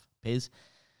 164.5. Pez,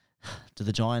 do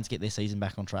the Giants get their season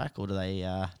back on track, or do they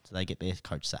get their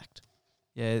coach sacked?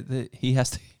 Yeah, he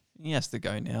has to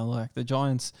go now. Like the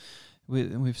Giants,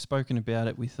 we've spoken about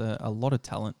it with a lot of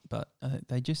talent, but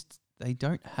they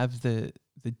don't have the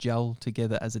gel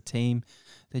together as a team.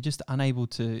 They're just unable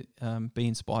to be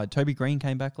inspired. Toby Green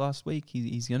came back last week.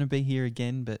 He's going to be here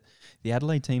again, but the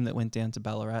Adelaide team that went down to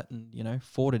Ballarat and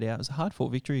fought it out. It was a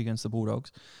hard-fought victory against the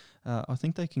Bulldogs. I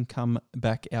think they can come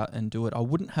back out and do it. I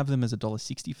wouldn't have them as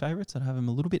 $1.60 favourites. I'd have them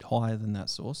a little bit higher than that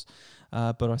source,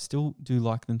 but I still do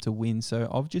like them to win. So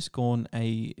I've just gone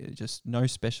just no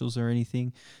specials or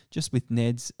anything, just with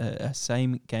Ned's a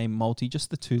same game multi, just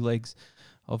the 2 legs.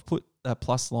 I've put a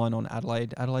plus line on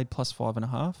Adelaide plus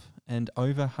 5.5 and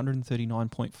over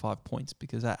 139.5 points,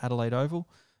 because at Adelaide Oval,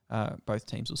 both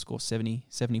teams will score 70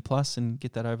 plus and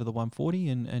get that over the 140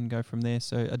 and go from there.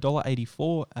 So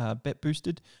 $1.84 bet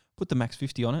boosted. Put the max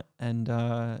 50 on it, and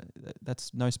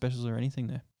that's no specials or anything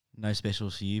there. No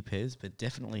specials for you, Pez, but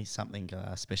definitely something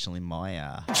special in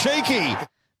my... Cheeky!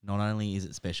 Not only is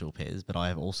it special, Pez, but I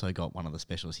have also got one of the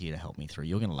specials here to help me through.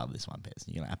 You're going to love this one, Pez.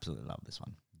 You're going to absolutely love this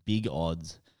one. Big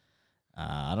odds.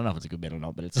 I don't know if it's a good bet or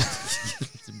not, but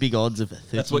it's big odds of 30.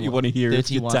 That's what you want to hear.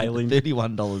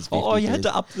 $31.50. Oh, you had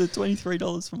to up the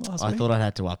 $23 from last week. I thought I'd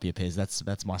had to up your Pez.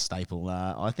 That's my staple.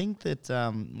 I think that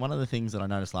one of the things that I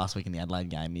noticed last week in the Adelaide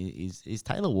game is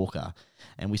Taylor Walker,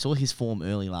 and we saw his form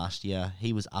early last year.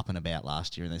 He was up and about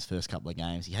last year in those first couple of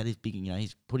games. He had his big,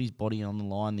 he's put his body on the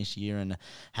line this year and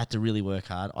had to really work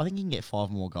hard. I think he can get 5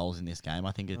 more goals in this game.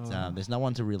 I think there's no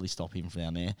one to really stop him from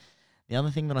down there. The other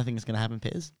thing that I think is going to happen,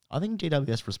 Pez, I think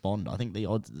GWS respond. I think the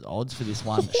odds for this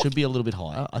one should be a little bit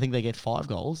higher. I think they get 5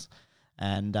 goals.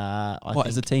 And I think,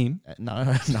 as a team? No.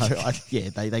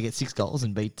 They get 6 goals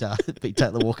and beat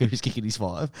Taylor Walker, who's kicking his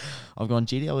 5. I've gone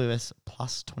GWS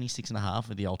plus 26.5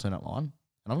 with the alternate line.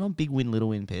 And I've gone big win, little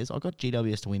win, Pez. I've got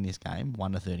GWS to win this game,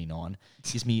 1-39.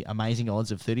 Gives me amazing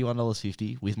odds of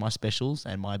 $31.50 with my specials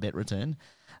and my bet return.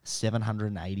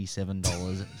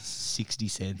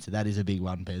 $787.60. That is a big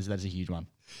one, Pez. That is a huge one.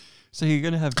 So you're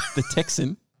going to have the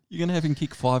Texan. You're going to have him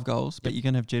kick 5 goals, but you're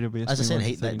going to have GWS. As I said,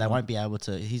 they won't be able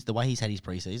to. The way he's had his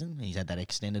preseason, he's had that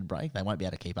extended break. They won't be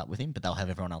able to keep up with him, but they'll have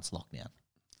everyone else locked down.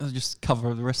 Just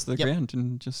cover the rest of the Yep. ground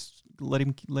and just let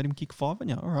him kick 5 on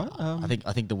you. All right.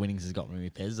 I think the winnings has got me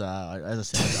with Pez. As I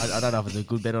said, I don't know if it's a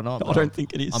good bet or not. I don't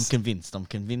think it is. I'm convinced. I'm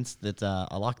convinced that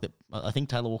I like that. I think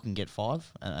Taylor Walker can get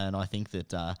 5, and I think that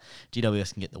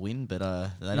GWS can get the win. But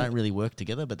they don't really work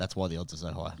together. But that's why the odds are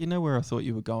so high. You know where I thought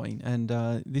you were going, and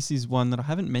this is one that I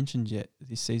haven't mentioned yet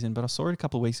this season, but I saw it a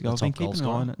couple of weeks ago. The I've been top goal keeping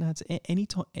an eye on scorer? it. No,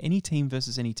 it's any team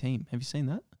versus any team. Have you seen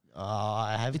that?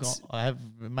 I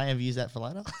may have used that for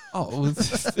later. Oh, well,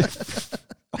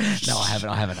 No, I haven't.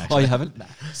 oh, Actually. you haven't?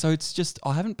 So it's just,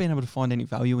 I haven't been able to find any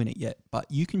value in it yet, but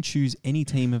you can choose any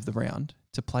team of the round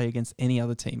to play against any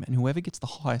other team, and whoever gets the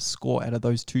highest score out of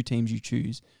those two teams you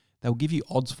choose, they'll give you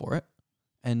odds for it,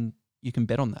 and you can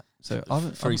bet on that. So,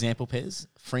 For example, Pez,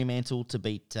 Fremantle to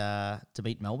beat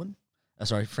Melbourne.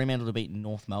 Fremantle to beat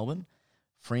North Melbourne.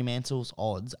 Fremantle's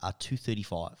odds are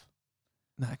 235.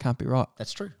 no, it can't be right.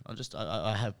 That's true.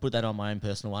 I have put that on my own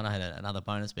personal one. I had another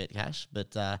bonus bet cash, but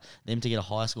them to get a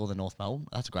higher score than North Melbourne,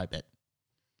 that's a great bet.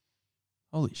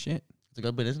 Holy shit. It's a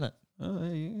good bet, isn't it?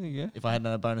 Oh, yeah. If I had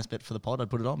a bonus bet for the pod, I'd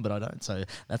put it on, but I don't. So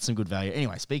that's some good value.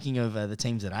 Anyway, speaking of the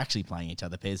teams that are actually playing each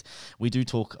other, Pez, we do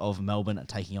talk of Melbourne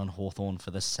taking on Hawthorn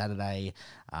for the Saturday,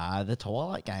 the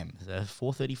twilight game, the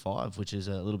 4:35, which is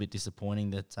a little bit disappointing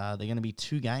that they're going to be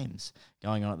 2 games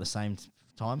going on at the same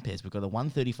time, Pez. We've got a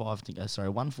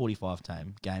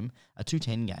 1:45 game, a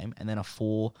 2:10 game, and then a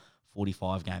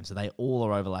 4:45 game. So they all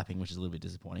are overlapping, which is a little bit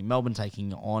disappointing. Melbourne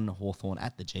taking on Hawthorn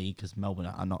at the G, because Melbourne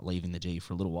are not leaving the G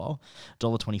for a little while.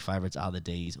 $1.20 favourites are the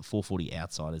Ds. 4.40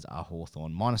 outsiders are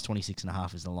Hawthorn. Minus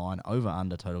 26.5 is the line. Over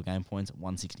under total game points,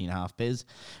 160.5. Pez,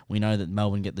 we know that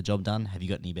Melbourne get the job done. Have you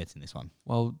got any bets in this one?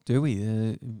 Well, do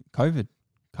we? COVID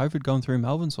going through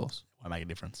Melbourne sauce. Won't make a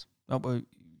difference. Oh, well,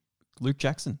 Luke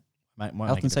Jackson, Won't health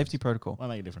make and a safety difference. protocol. Won't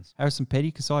make a difference. Harrison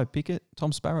Petty, Kasai Pickett,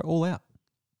 Tom Sparrow, all out.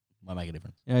 Won't make a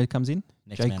difference. You know who comes in?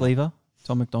 Next Jake man up. Lever,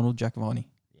 Tom McDonald, Jack Viney.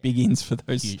 Big ins for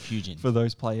those Huge in. for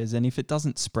those players. And if it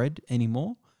doesn't spread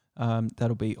anymore,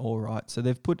 that'll be all right. So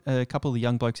they've put a couple of the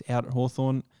young blokes out at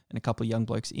Hawthorn and a couple of young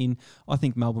blokes in. I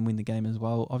think Melbourne win the game as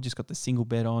well. I've just got the single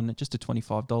bet on, just a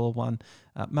 $25 one.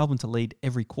 Melbourne to lead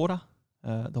every quarter.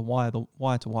 The wire to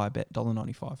wire bet,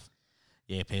 $1.95.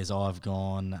 Yeah, Pez, I've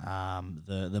gone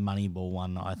the Moneyball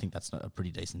one. I think that's a pretty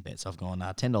decent bet. So I've gone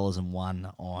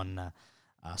 $10.01 on.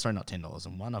 Sorry, not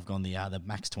 $10.01. I've gone the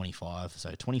max 25, so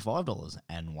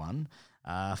 $25.01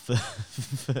 for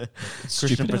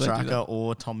Christian how they do Petrarca that.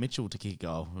 or Tom Mitchell to kick a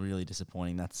goal. Really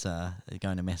disappointing. That's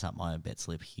going to mess up my bet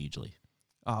slip hugely.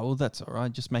 Oh, well, that's all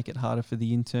right. Just make it harder for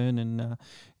the intern and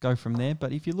go from there.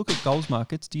 But if you look at goals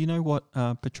markets, do you know what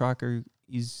Petrarca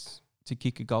is to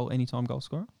kick a goal, anytime goal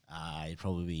scorer? It'd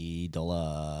probably be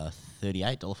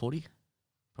 $1.38, $1.40.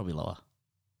 Probably lower.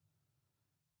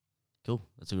 Cool.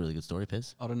 That's a really good story,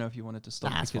 Pez. I don't know if you wanted to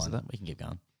stop Nah, it's because fine. of that. We can keep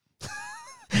going.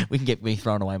 We can get me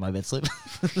throwing away my bet slip.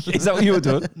 Is that what you were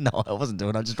doing? No, I wasn't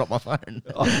doing. I just dropped my phone.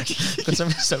 Got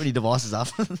so many devices up.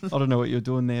 I don't know what you're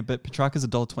doing there, but Petrarca's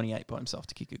 $1.28 by himself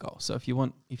to kick a goal. So if you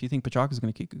think Petrarca's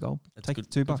going to kick a goal, take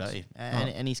good, the $2. good value.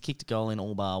 And he's kicked a goal in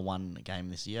all bar one game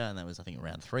this year, and that was, I think,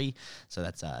 around 3. So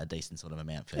that's a decent sort of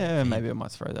amount for Yeah, him. maybe I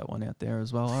might throw that one out there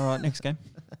as well. All right, next game.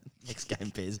 Next game,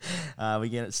 Pez. We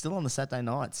get it still on the Saturday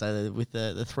night. So with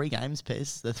the 3 games,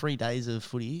 Pez, the 3 days of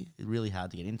footy, really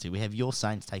hard to get into. We have your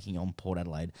Saints taking on Port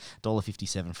Adelaide.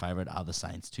 $1.57 favourite are the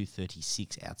Saints.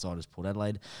 2.36 outsiders Port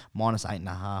Adelaide. Minus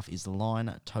 8.5 is the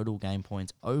line. Total game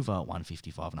points over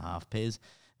 155.5. Pez.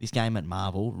 This game at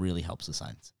Marvel really helps the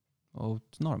Saints. Well,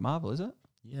 it's not at Marvel, is it?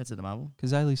 Yeah, it's at the Marvel.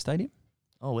 Kazali Stadium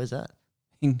Oh, where's that?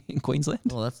 in Queensland.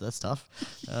 Well, that's tough.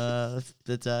 Yeah,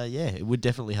 it would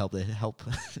definitely help.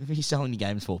 If you're selling any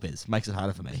games for Pez, makes it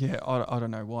harder for me. Yeah, I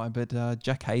don't know why, but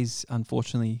Jack Hayes,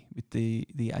 unfortunately, with the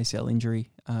ACL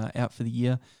injury, out for the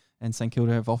year, and St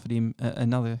Kilda have offered him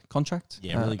another contract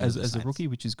Yeah, really good as for the a Saints. rookie,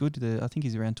 which is good. I think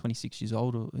he's around 26 years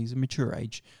old, or he's a mature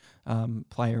age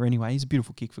player anyway. He's a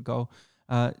beautiful kick for goal.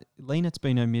 Leonard's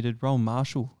been omitted. Rowan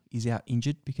Marshall is out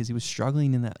injured because he was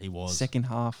struggling in that second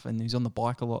half, and he was on the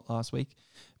bike a lot last week.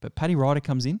 But Paddy Ryder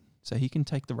comes in, so he can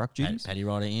take the ruck duties. Paddy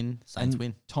Ryder in, Saints and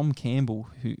win. Tom Campbell,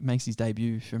 who makes his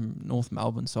debut from North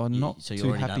Melbourne, so I'm not So you too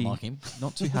already happy. don't like him?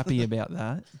 Not too happy about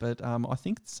that, but I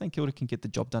think St Kilda can get the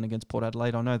job done against Port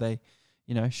Adelaide. I know they,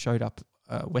 showed up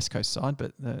West Coast side,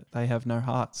 but they have no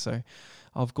heart. So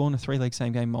I've gone a 3-leg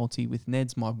same game multi with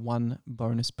Ned's my one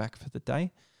bonus back for the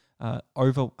day.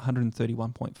 Over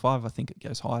 131.5, I think it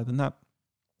goes higher than that.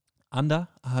 Under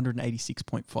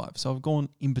 186.5. So I've gone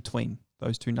in between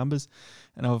those two numbers,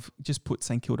 and I've just put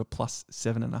St Kilda plus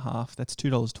 7.5. That's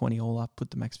 $2.20 all up.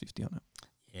 Put the max 50 on it.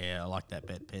 Yeah, I like that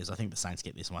bet, Pez. I think the Saints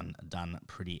get this one done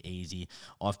pretty easy.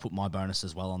 I've put my bonus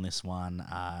as well on this one.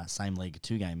 Same league,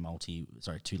 two league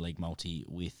multi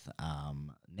with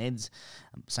Neds.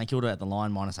 St Kilda at the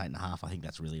line, -8.5. I think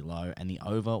that's really low. And the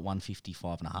over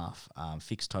 155.5.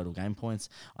 Fixed total game points.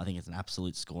 I think it's an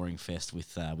absolute scoring fest.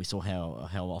 With we saw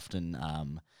how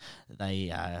often they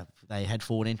had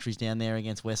forward entries down there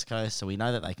against West Coast, so we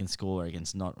know that they can score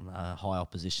against not high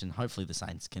opposition. Hopefully the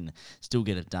Saints can still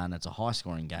get it done. It's a high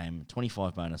scoring game.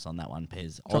 25 bonus on that one,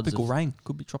 Pez. Tropical rain.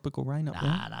 Could be tropical rain up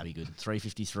there. That'd be good.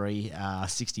 353,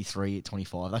 63 at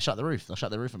 25. They shut the roof. They'll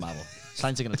shut the roof at Marvel.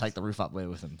 Saints are going to take the roof up there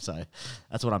with them. So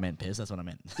that's what I meant, Pez. That's what I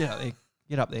meant.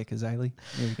 Get up there, Kazali.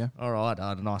 There we go. All right,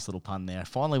 a nice little pun there.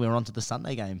 Finally, we're on to the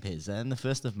Sunday game, Pez, and the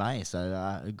 1st of May. So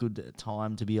a good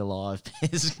time to be alive,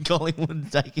 Pez.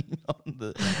 Collingwood taking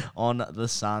on the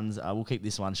Suns. We'll keep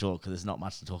this one short because there's not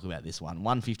much to talk about this one.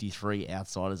 153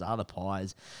 outsiders are the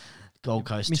Pies. Gold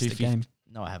Coast missed the 250. game.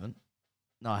 No,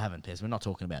 I haven't, Pez. We're not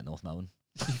talking about North Melbourne.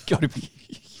 You've got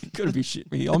to be shit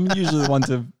me. I'm usually the one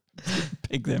to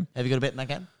peg them. Have you got a bet in that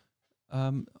game?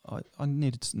 I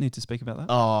need to speak about that.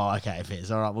 Oh, okay,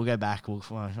 Fizz. All right, we'll go back.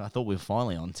 I thought we were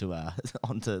finally onto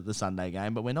the Sunday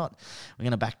game, but we're not. We're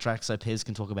going to backtrack so Pez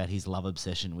can talk about his love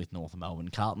obsession with North Melbourne.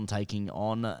 Carlton taking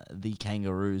on the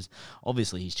Kangaroos.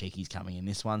 Obviously, his cheeky's coming in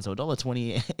this one. So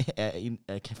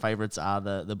 $1.20 favourites are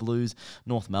the Blues.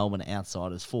 North Melbourne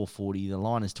outsiders $4.40. The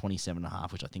line is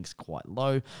 27.5, which I think is quite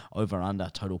low. Over under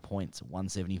total points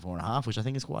 174.5, which I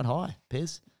think is quite high.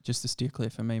 Pez. Just a steer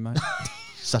clear for me, mate.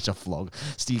 Such a flog.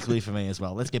 Steer clear for me as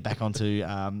well. Let's get back onto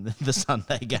the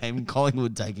Sunday game.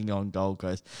 Collingwood taking on Gold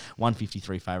Coast.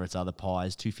 153 favourites are the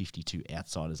Pies. 252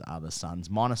 outsiders are the Suns.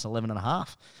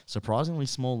 -11.5. Surprisingly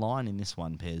small line in this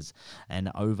one, Pez. And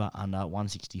over under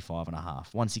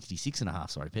 165.5.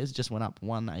 166.5, sorry, Pez. Just went up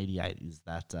 188. Is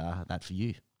that for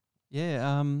you?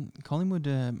 Yeah, Collingwood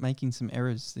making some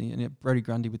errors. Brodie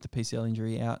Grundy with the PCL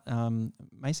injury out.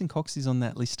 Mason Cox is on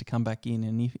that list to come back in,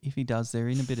 and if he does, they're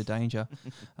in a bit of danger.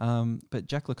 But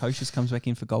Jack Lukosius comes back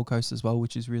in for Gold Coast as well,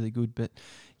 which is really good. But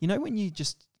you know when you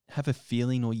just have a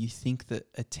feeling or you think that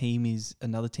a team is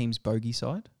another team's bogey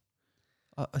side?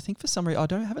 I think for some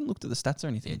reason, haven't looked at the stats or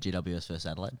anything. Yeah, GWS versus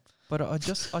Adelaide. But I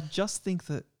just think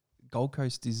that Gold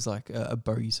Coast is like a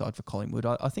bogey side for Collingwood.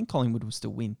 I think Collingwood will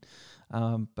still win.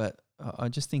 But I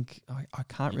just think I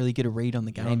can't really get a read on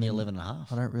the game. You're on the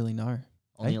 11.5. I don't really know.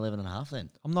 On the 11.5 then?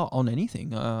 I'm not on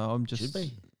anything. I'm just... Should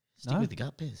be. Stick with the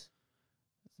gut, Pez.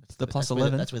 It's the plus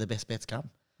 11. That's where the best bets come.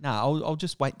 I'll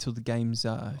just wait till the game's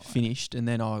finished and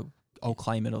then I'll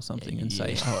claim it or something and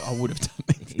say I would have done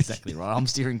this. Exactly right. I'm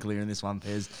steering clear in this one,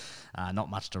 Pez. Not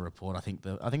much to report. I think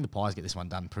the Pies get this one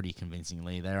done pretty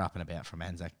convincingly. They're up and about from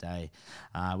Anzac Day.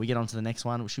 We get on to the next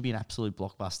one, which should be an absolute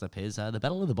blockbuster, Pez. The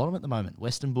battle of the bottom at the moment.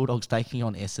 Western Bulldogs taking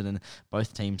on Essendon.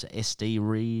 Both teams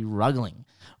SD ruggling.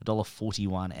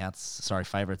 $1.41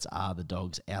 favourites are the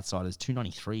Dogs. Outsiders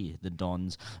 $2.93. The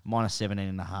Dons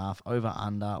 -17.5. Over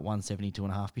under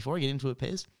 172.5. Before I get into it,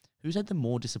 Pez, who's had the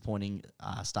more disappointing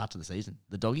start to the season?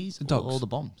 The Doggies or the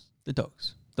Bombs? The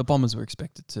Dogs. The Bombers were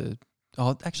expected to...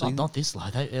 Oh, actually... Not this low.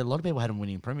 A lot of people had them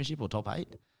winning premiership or top 8.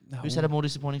 No. Who's had a more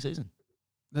disappointing season?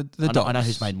 The Dogs. I know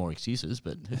who's made more excuses,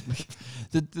 but...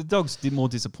 the Dogs did more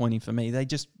disappointing for me. They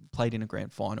just played in a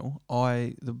grand final.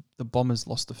 The Bombers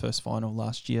lost the first final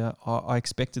last year. I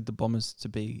expected the Bombers to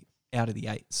be out of the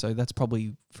 8. So that's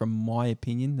probably, from my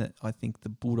opinion, that I think the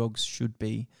Bulldogs should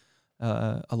be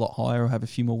a lot higher or have a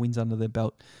few more wins under their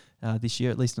belt this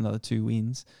year, at least another 2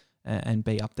 wins. And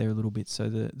be up there a little bit, so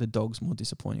the Dogs more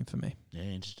disappointing for me. Yeah,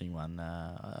 interesting one.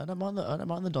 I don't mind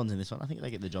the Dons in this one. I think they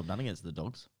get the job done against the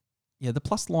Dogs. Yeah, the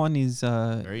plus line is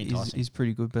very enticing. is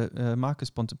pretty good, but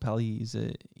Marcus Bontempelli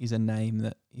is a name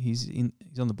that he's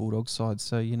on the Bulldogs side,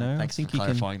 so you know Thanks for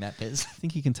clarifying that, Pez. I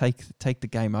think he can take the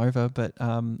game over, but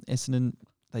Essendon,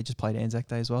 they just played Anzac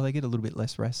Day as well. They get a little bit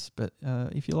less rest, but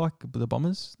if you like the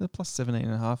Bombers, the plus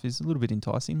 17.5 is a little bit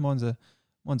enticing. Mine's a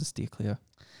steer clear.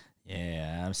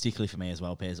 Yeah, particularly for me as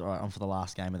well, Pez. All right, on for the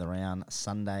last game of the round.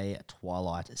 Sunday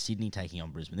twilight, Sydney taking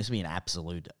on Brisbane. This will be an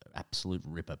absolute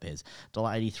ripper, Pez.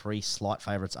 $1.83, slight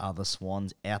favourites are the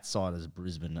Swans. Outsiders,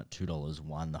 Brisbane at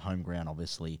 $2.01. The home ground,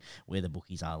 obviously, where the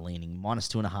bookies are leaning.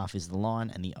 -2.5 is the line,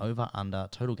 and the over-under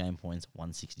total game points,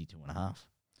 162.5.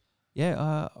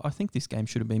 Yeah, I think this game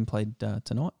should have been played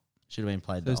tonight. Should have been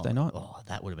played Thursday night. Oh,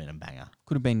 that would have been a banger.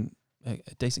 Could have been a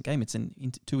decent game. It's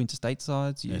two interstate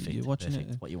sides. You're watching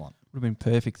perfect. it. What you want. Would have been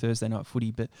perfect Thursday night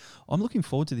footy. But I'm looking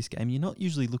forward to this game. You're not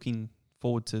usually looking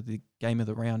forward to the game of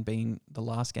the round being the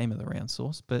last game of the round,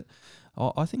 Source. But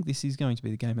I think this is going to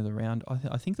be the game of the round.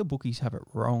 I think the bookies have it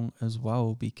wrong as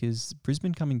well, because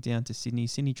Brisbane coming down to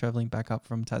Sydney travelling back up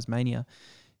from Tasmania.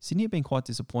 Sydney have been quite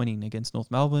disappointing against North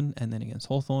Melbourne and then against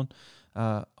Hawthorn.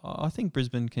 I think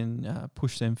Brisbane can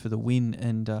push them for the win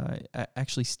and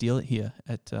actually steal it here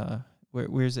at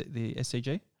where is it, the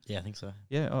SCG? Yeah, I think so.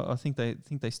 Yeah, I think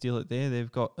they steal it there.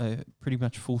 They've got a pretty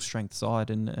much full strength side,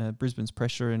 and Brisbane's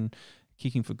pressure and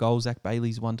kicking for goals. Zach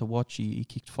Bailey's one to watch. He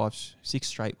kicked 5-6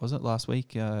 straight, was it, last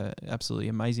week? Absolutely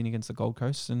amazing against the Gold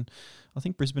Coast. And I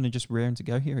think Brisbane are just raring to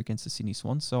go here against the Sydney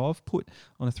Swans. So I've put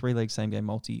on a 3-leg same-game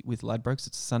multi with Ladbrokes.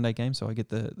 It's a Sunday game, so I get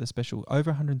the special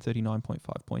over 139.5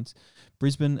 points.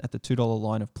 Brisbane at the $2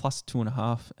 line of plus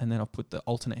 2.5, and then I've put the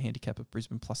alternate handicap of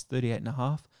Brisbane plus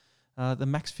 38.5. The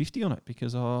max 50 on it,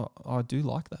 because I do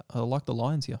like that. I like the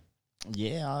Lions here.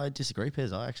 Yeah, I disagree,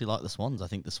 Pez. I actually like the Swans. I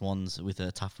think the Swans, with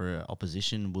a tougher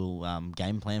opposition, will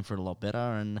game plan for it a lot better.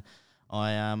 And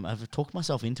I have talked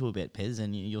myself into a bet, Pez,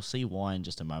 and you'll see why in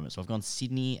just a moment. So I've gone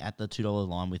Sydney at the $2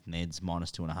 line with Neds minus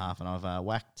 2.5, and I've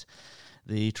whacked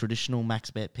the traditional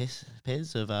max bet,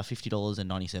 Pez, of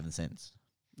 $50.97.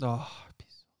 Oh,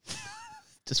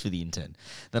 just for the intern.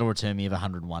 That'll return me of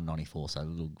 101.94, so a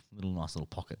little nice little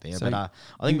pocket there. So but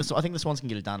I think the Swans can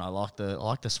get it done. I like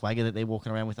the swagger that they're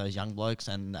walking around with, those young blokes,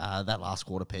 and that last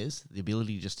quarter, Pez, the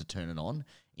ability just to turn it on,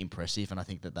 impressive. And I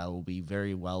think that they will be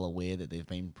very well aware that they've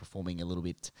been performing a little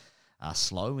bit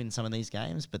slow in some of these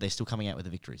games, but they're still coming out with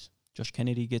the victories. Josh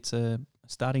Kennedy gets a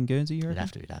starting Guernsey, you reckon?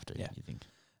 It'd have to. Yeah. You think?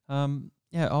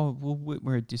 Yeah,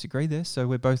 we're disagree there. So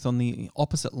we're both on the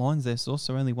opposite lines there, so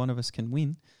only one of us can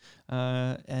win.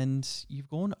 And you've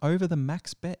gone over the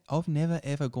max bet. I've never,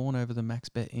 ever gone over the max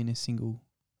bet in a single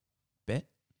bet.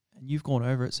 And you've gone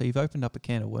over it, so you've opened up a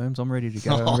can of worms. I'm ready to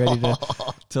go. I'm ready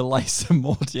to lay some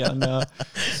more down.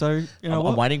 So, you know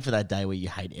I'm waiting for that day where you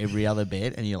hate every other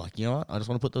bet and you're like, you know what, I just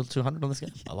want to put the 200 on this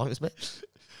game. I like this bet.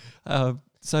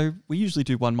 So we usually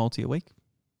do one multi a week.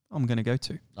 I'm going to go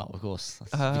 2. Oh, of course.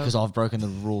 Because I've broken the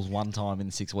rules one time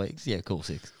in 6 weeks. Yeah, cool,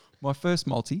 6. My first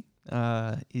multi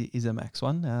is a max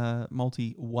one.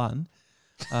 Multi 1.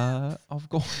 I've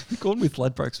gone with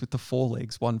Ladbrokes with the 4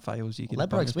 legs. 1 fails. You get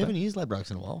Ladbrokes. We haven't used Ladbrokes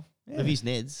in a while. Yeah. We've used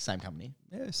Neds, same company.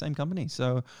 Yeah, same company.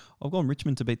 So I've gone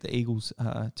Richmond to beat the Eagles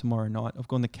tomorrow night. I've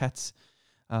gone the Cats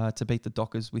to beat the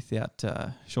Dockers without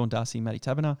Sean Darcy, Matty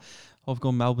Taberner. I've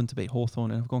gone Melbourne to beat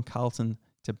Hawthorn, and I've gone Carlton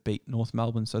to beat North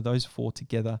Melbourne. So those 4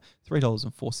 together,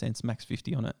 $3.04, max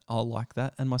 50 on it. I'll like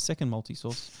that. And my second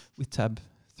multi-source with Tab,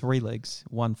 3 legs,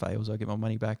 1 fails. I get my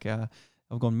money back.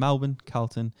 I've gone Melbourne,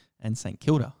 Carlton, and St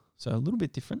Kilda. So a little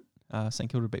bit different.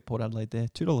 St Kilda beat Port Adelaide there,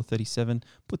 $2.37.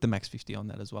 Put the max 50 on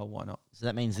that as well. Why not? So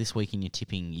that means this week in your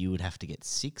tipping, you would have to get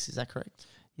 6. Is that correct?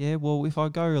 Yeah, well, if I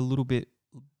go a little bit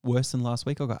worse than last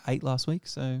week, I got 8 last week.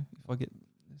 So if I get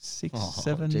 6,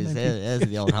 7. Geez, there's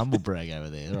the old humble brag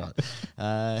over there.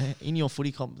 Right. In your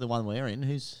footy comp, the one we're in,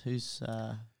 who's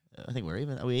I think we're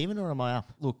even. Are we even or am I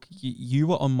up? Look, you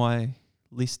were on my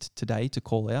list today to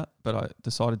call out, but I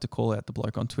decided to call out the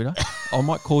bloke on Twitter. I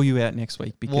might call you out next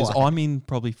week because Why? I'm in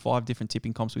probably 5 different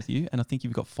tipping comps with you, and I think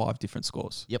you've got 5 different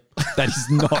scores. Yep. That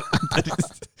is not.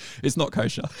 It's not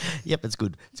kosher. Yep, it's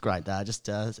good. It's great.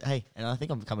 Hey, and I think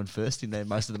I'm coming first in there,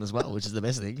 most of them as well, which is the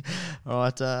best thing. All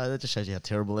right, that just shows you how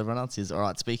terrible everyone else is. All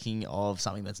right, speaking of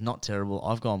something that's not terrible,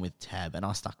 I've gone with Tab, and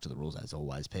I stuck to the rules as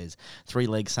always, Pez. 3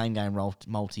 legs, same game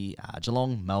multi,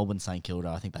 Geelong, Melbourne, St Kilda.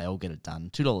 I think they all get it done.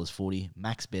 $2.40,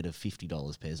 max bet of $50,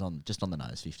 Pez, just on the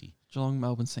nose, 50. Geelong,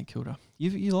 Melbourne, St Kilda.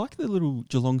 You like the little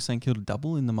Geelong, St Kilda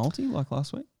double in the multi like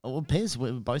last week? Well, Pez,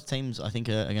 both teams I think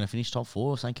are going to finish top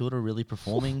 4. St Kilda are really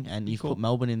performing, and you've put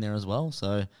Melbourne in there as well.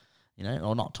 So,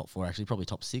 or not top 4 actually, probably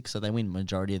top 6. So they win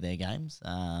majority of their games.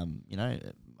 And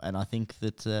I think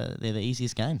that they're the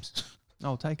easiest games.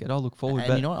 I'll take it. I'll look forward.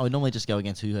 And you know what? I would normally just go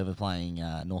against whoever playing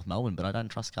North Melbourne, but I don't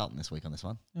trust Carlton this week on this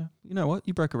one. Yeah. You know what?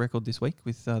 You broke a record this week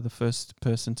with the first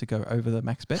person to go over the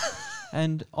max bet.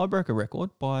 And I broke a record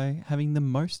by having the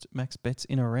most max bets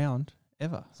in a round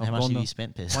ever. So how much have you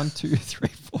spent, Pez? 1, 2, 3,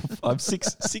 4, 5,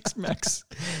 6 max.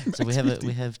 So we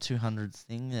have 200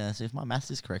 thing. So if my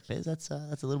maths is correct, Pez, that's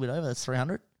a little bit over. That's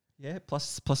 300. Yeah,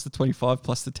 plus the 25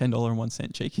 plus the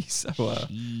 $10.01 cheeky. So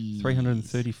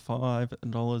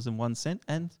 $335.01,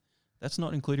 and that's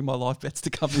not including my live bets to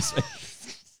come this week.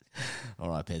 All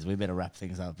right, Pez, we better wrap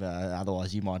things up.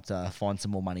 Otherwise, you might find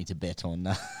some more money to bet on.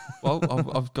 Well,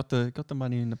 I've got the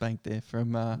money in the bank there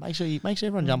from. Make sure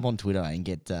everyone jump on Twitter and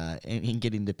get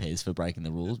into Pez for breaking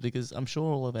the rules, because I'm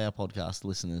sure all of our podcast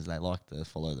listeners, they like to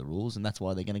follow the rules, and that's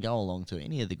why they're going to go along to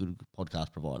any of the good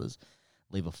podcast providers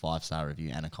leave a 5-star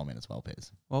review and a comment as well,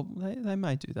 Pez. Well, they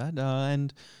may do that.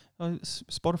 And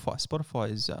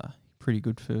Spotify is pretty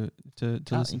good to listen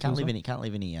to. You can't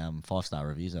leave any 5-star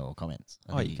reviews or comments.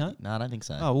 You can't? No, I don't think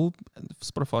so. Oh, well,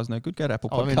 Spotify's no good. Go to Apple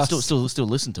I mean, Podcasts. still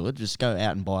listen to it. Just go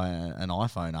out and buy an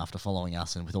iPhone after following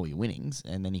us and with all your winnings,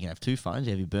 and then you can have 2 phones.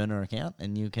 You have your burner account,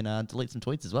 and you can delete some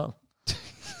tweets as well.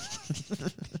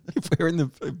 If we're in the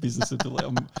business of delay,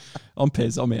 I'm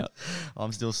Pez. I'm out.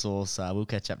 I'm still Sauce. We'll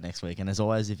catch up next week. And as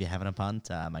always, if you're having a punt,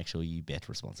 make sure you bet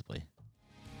responsibly.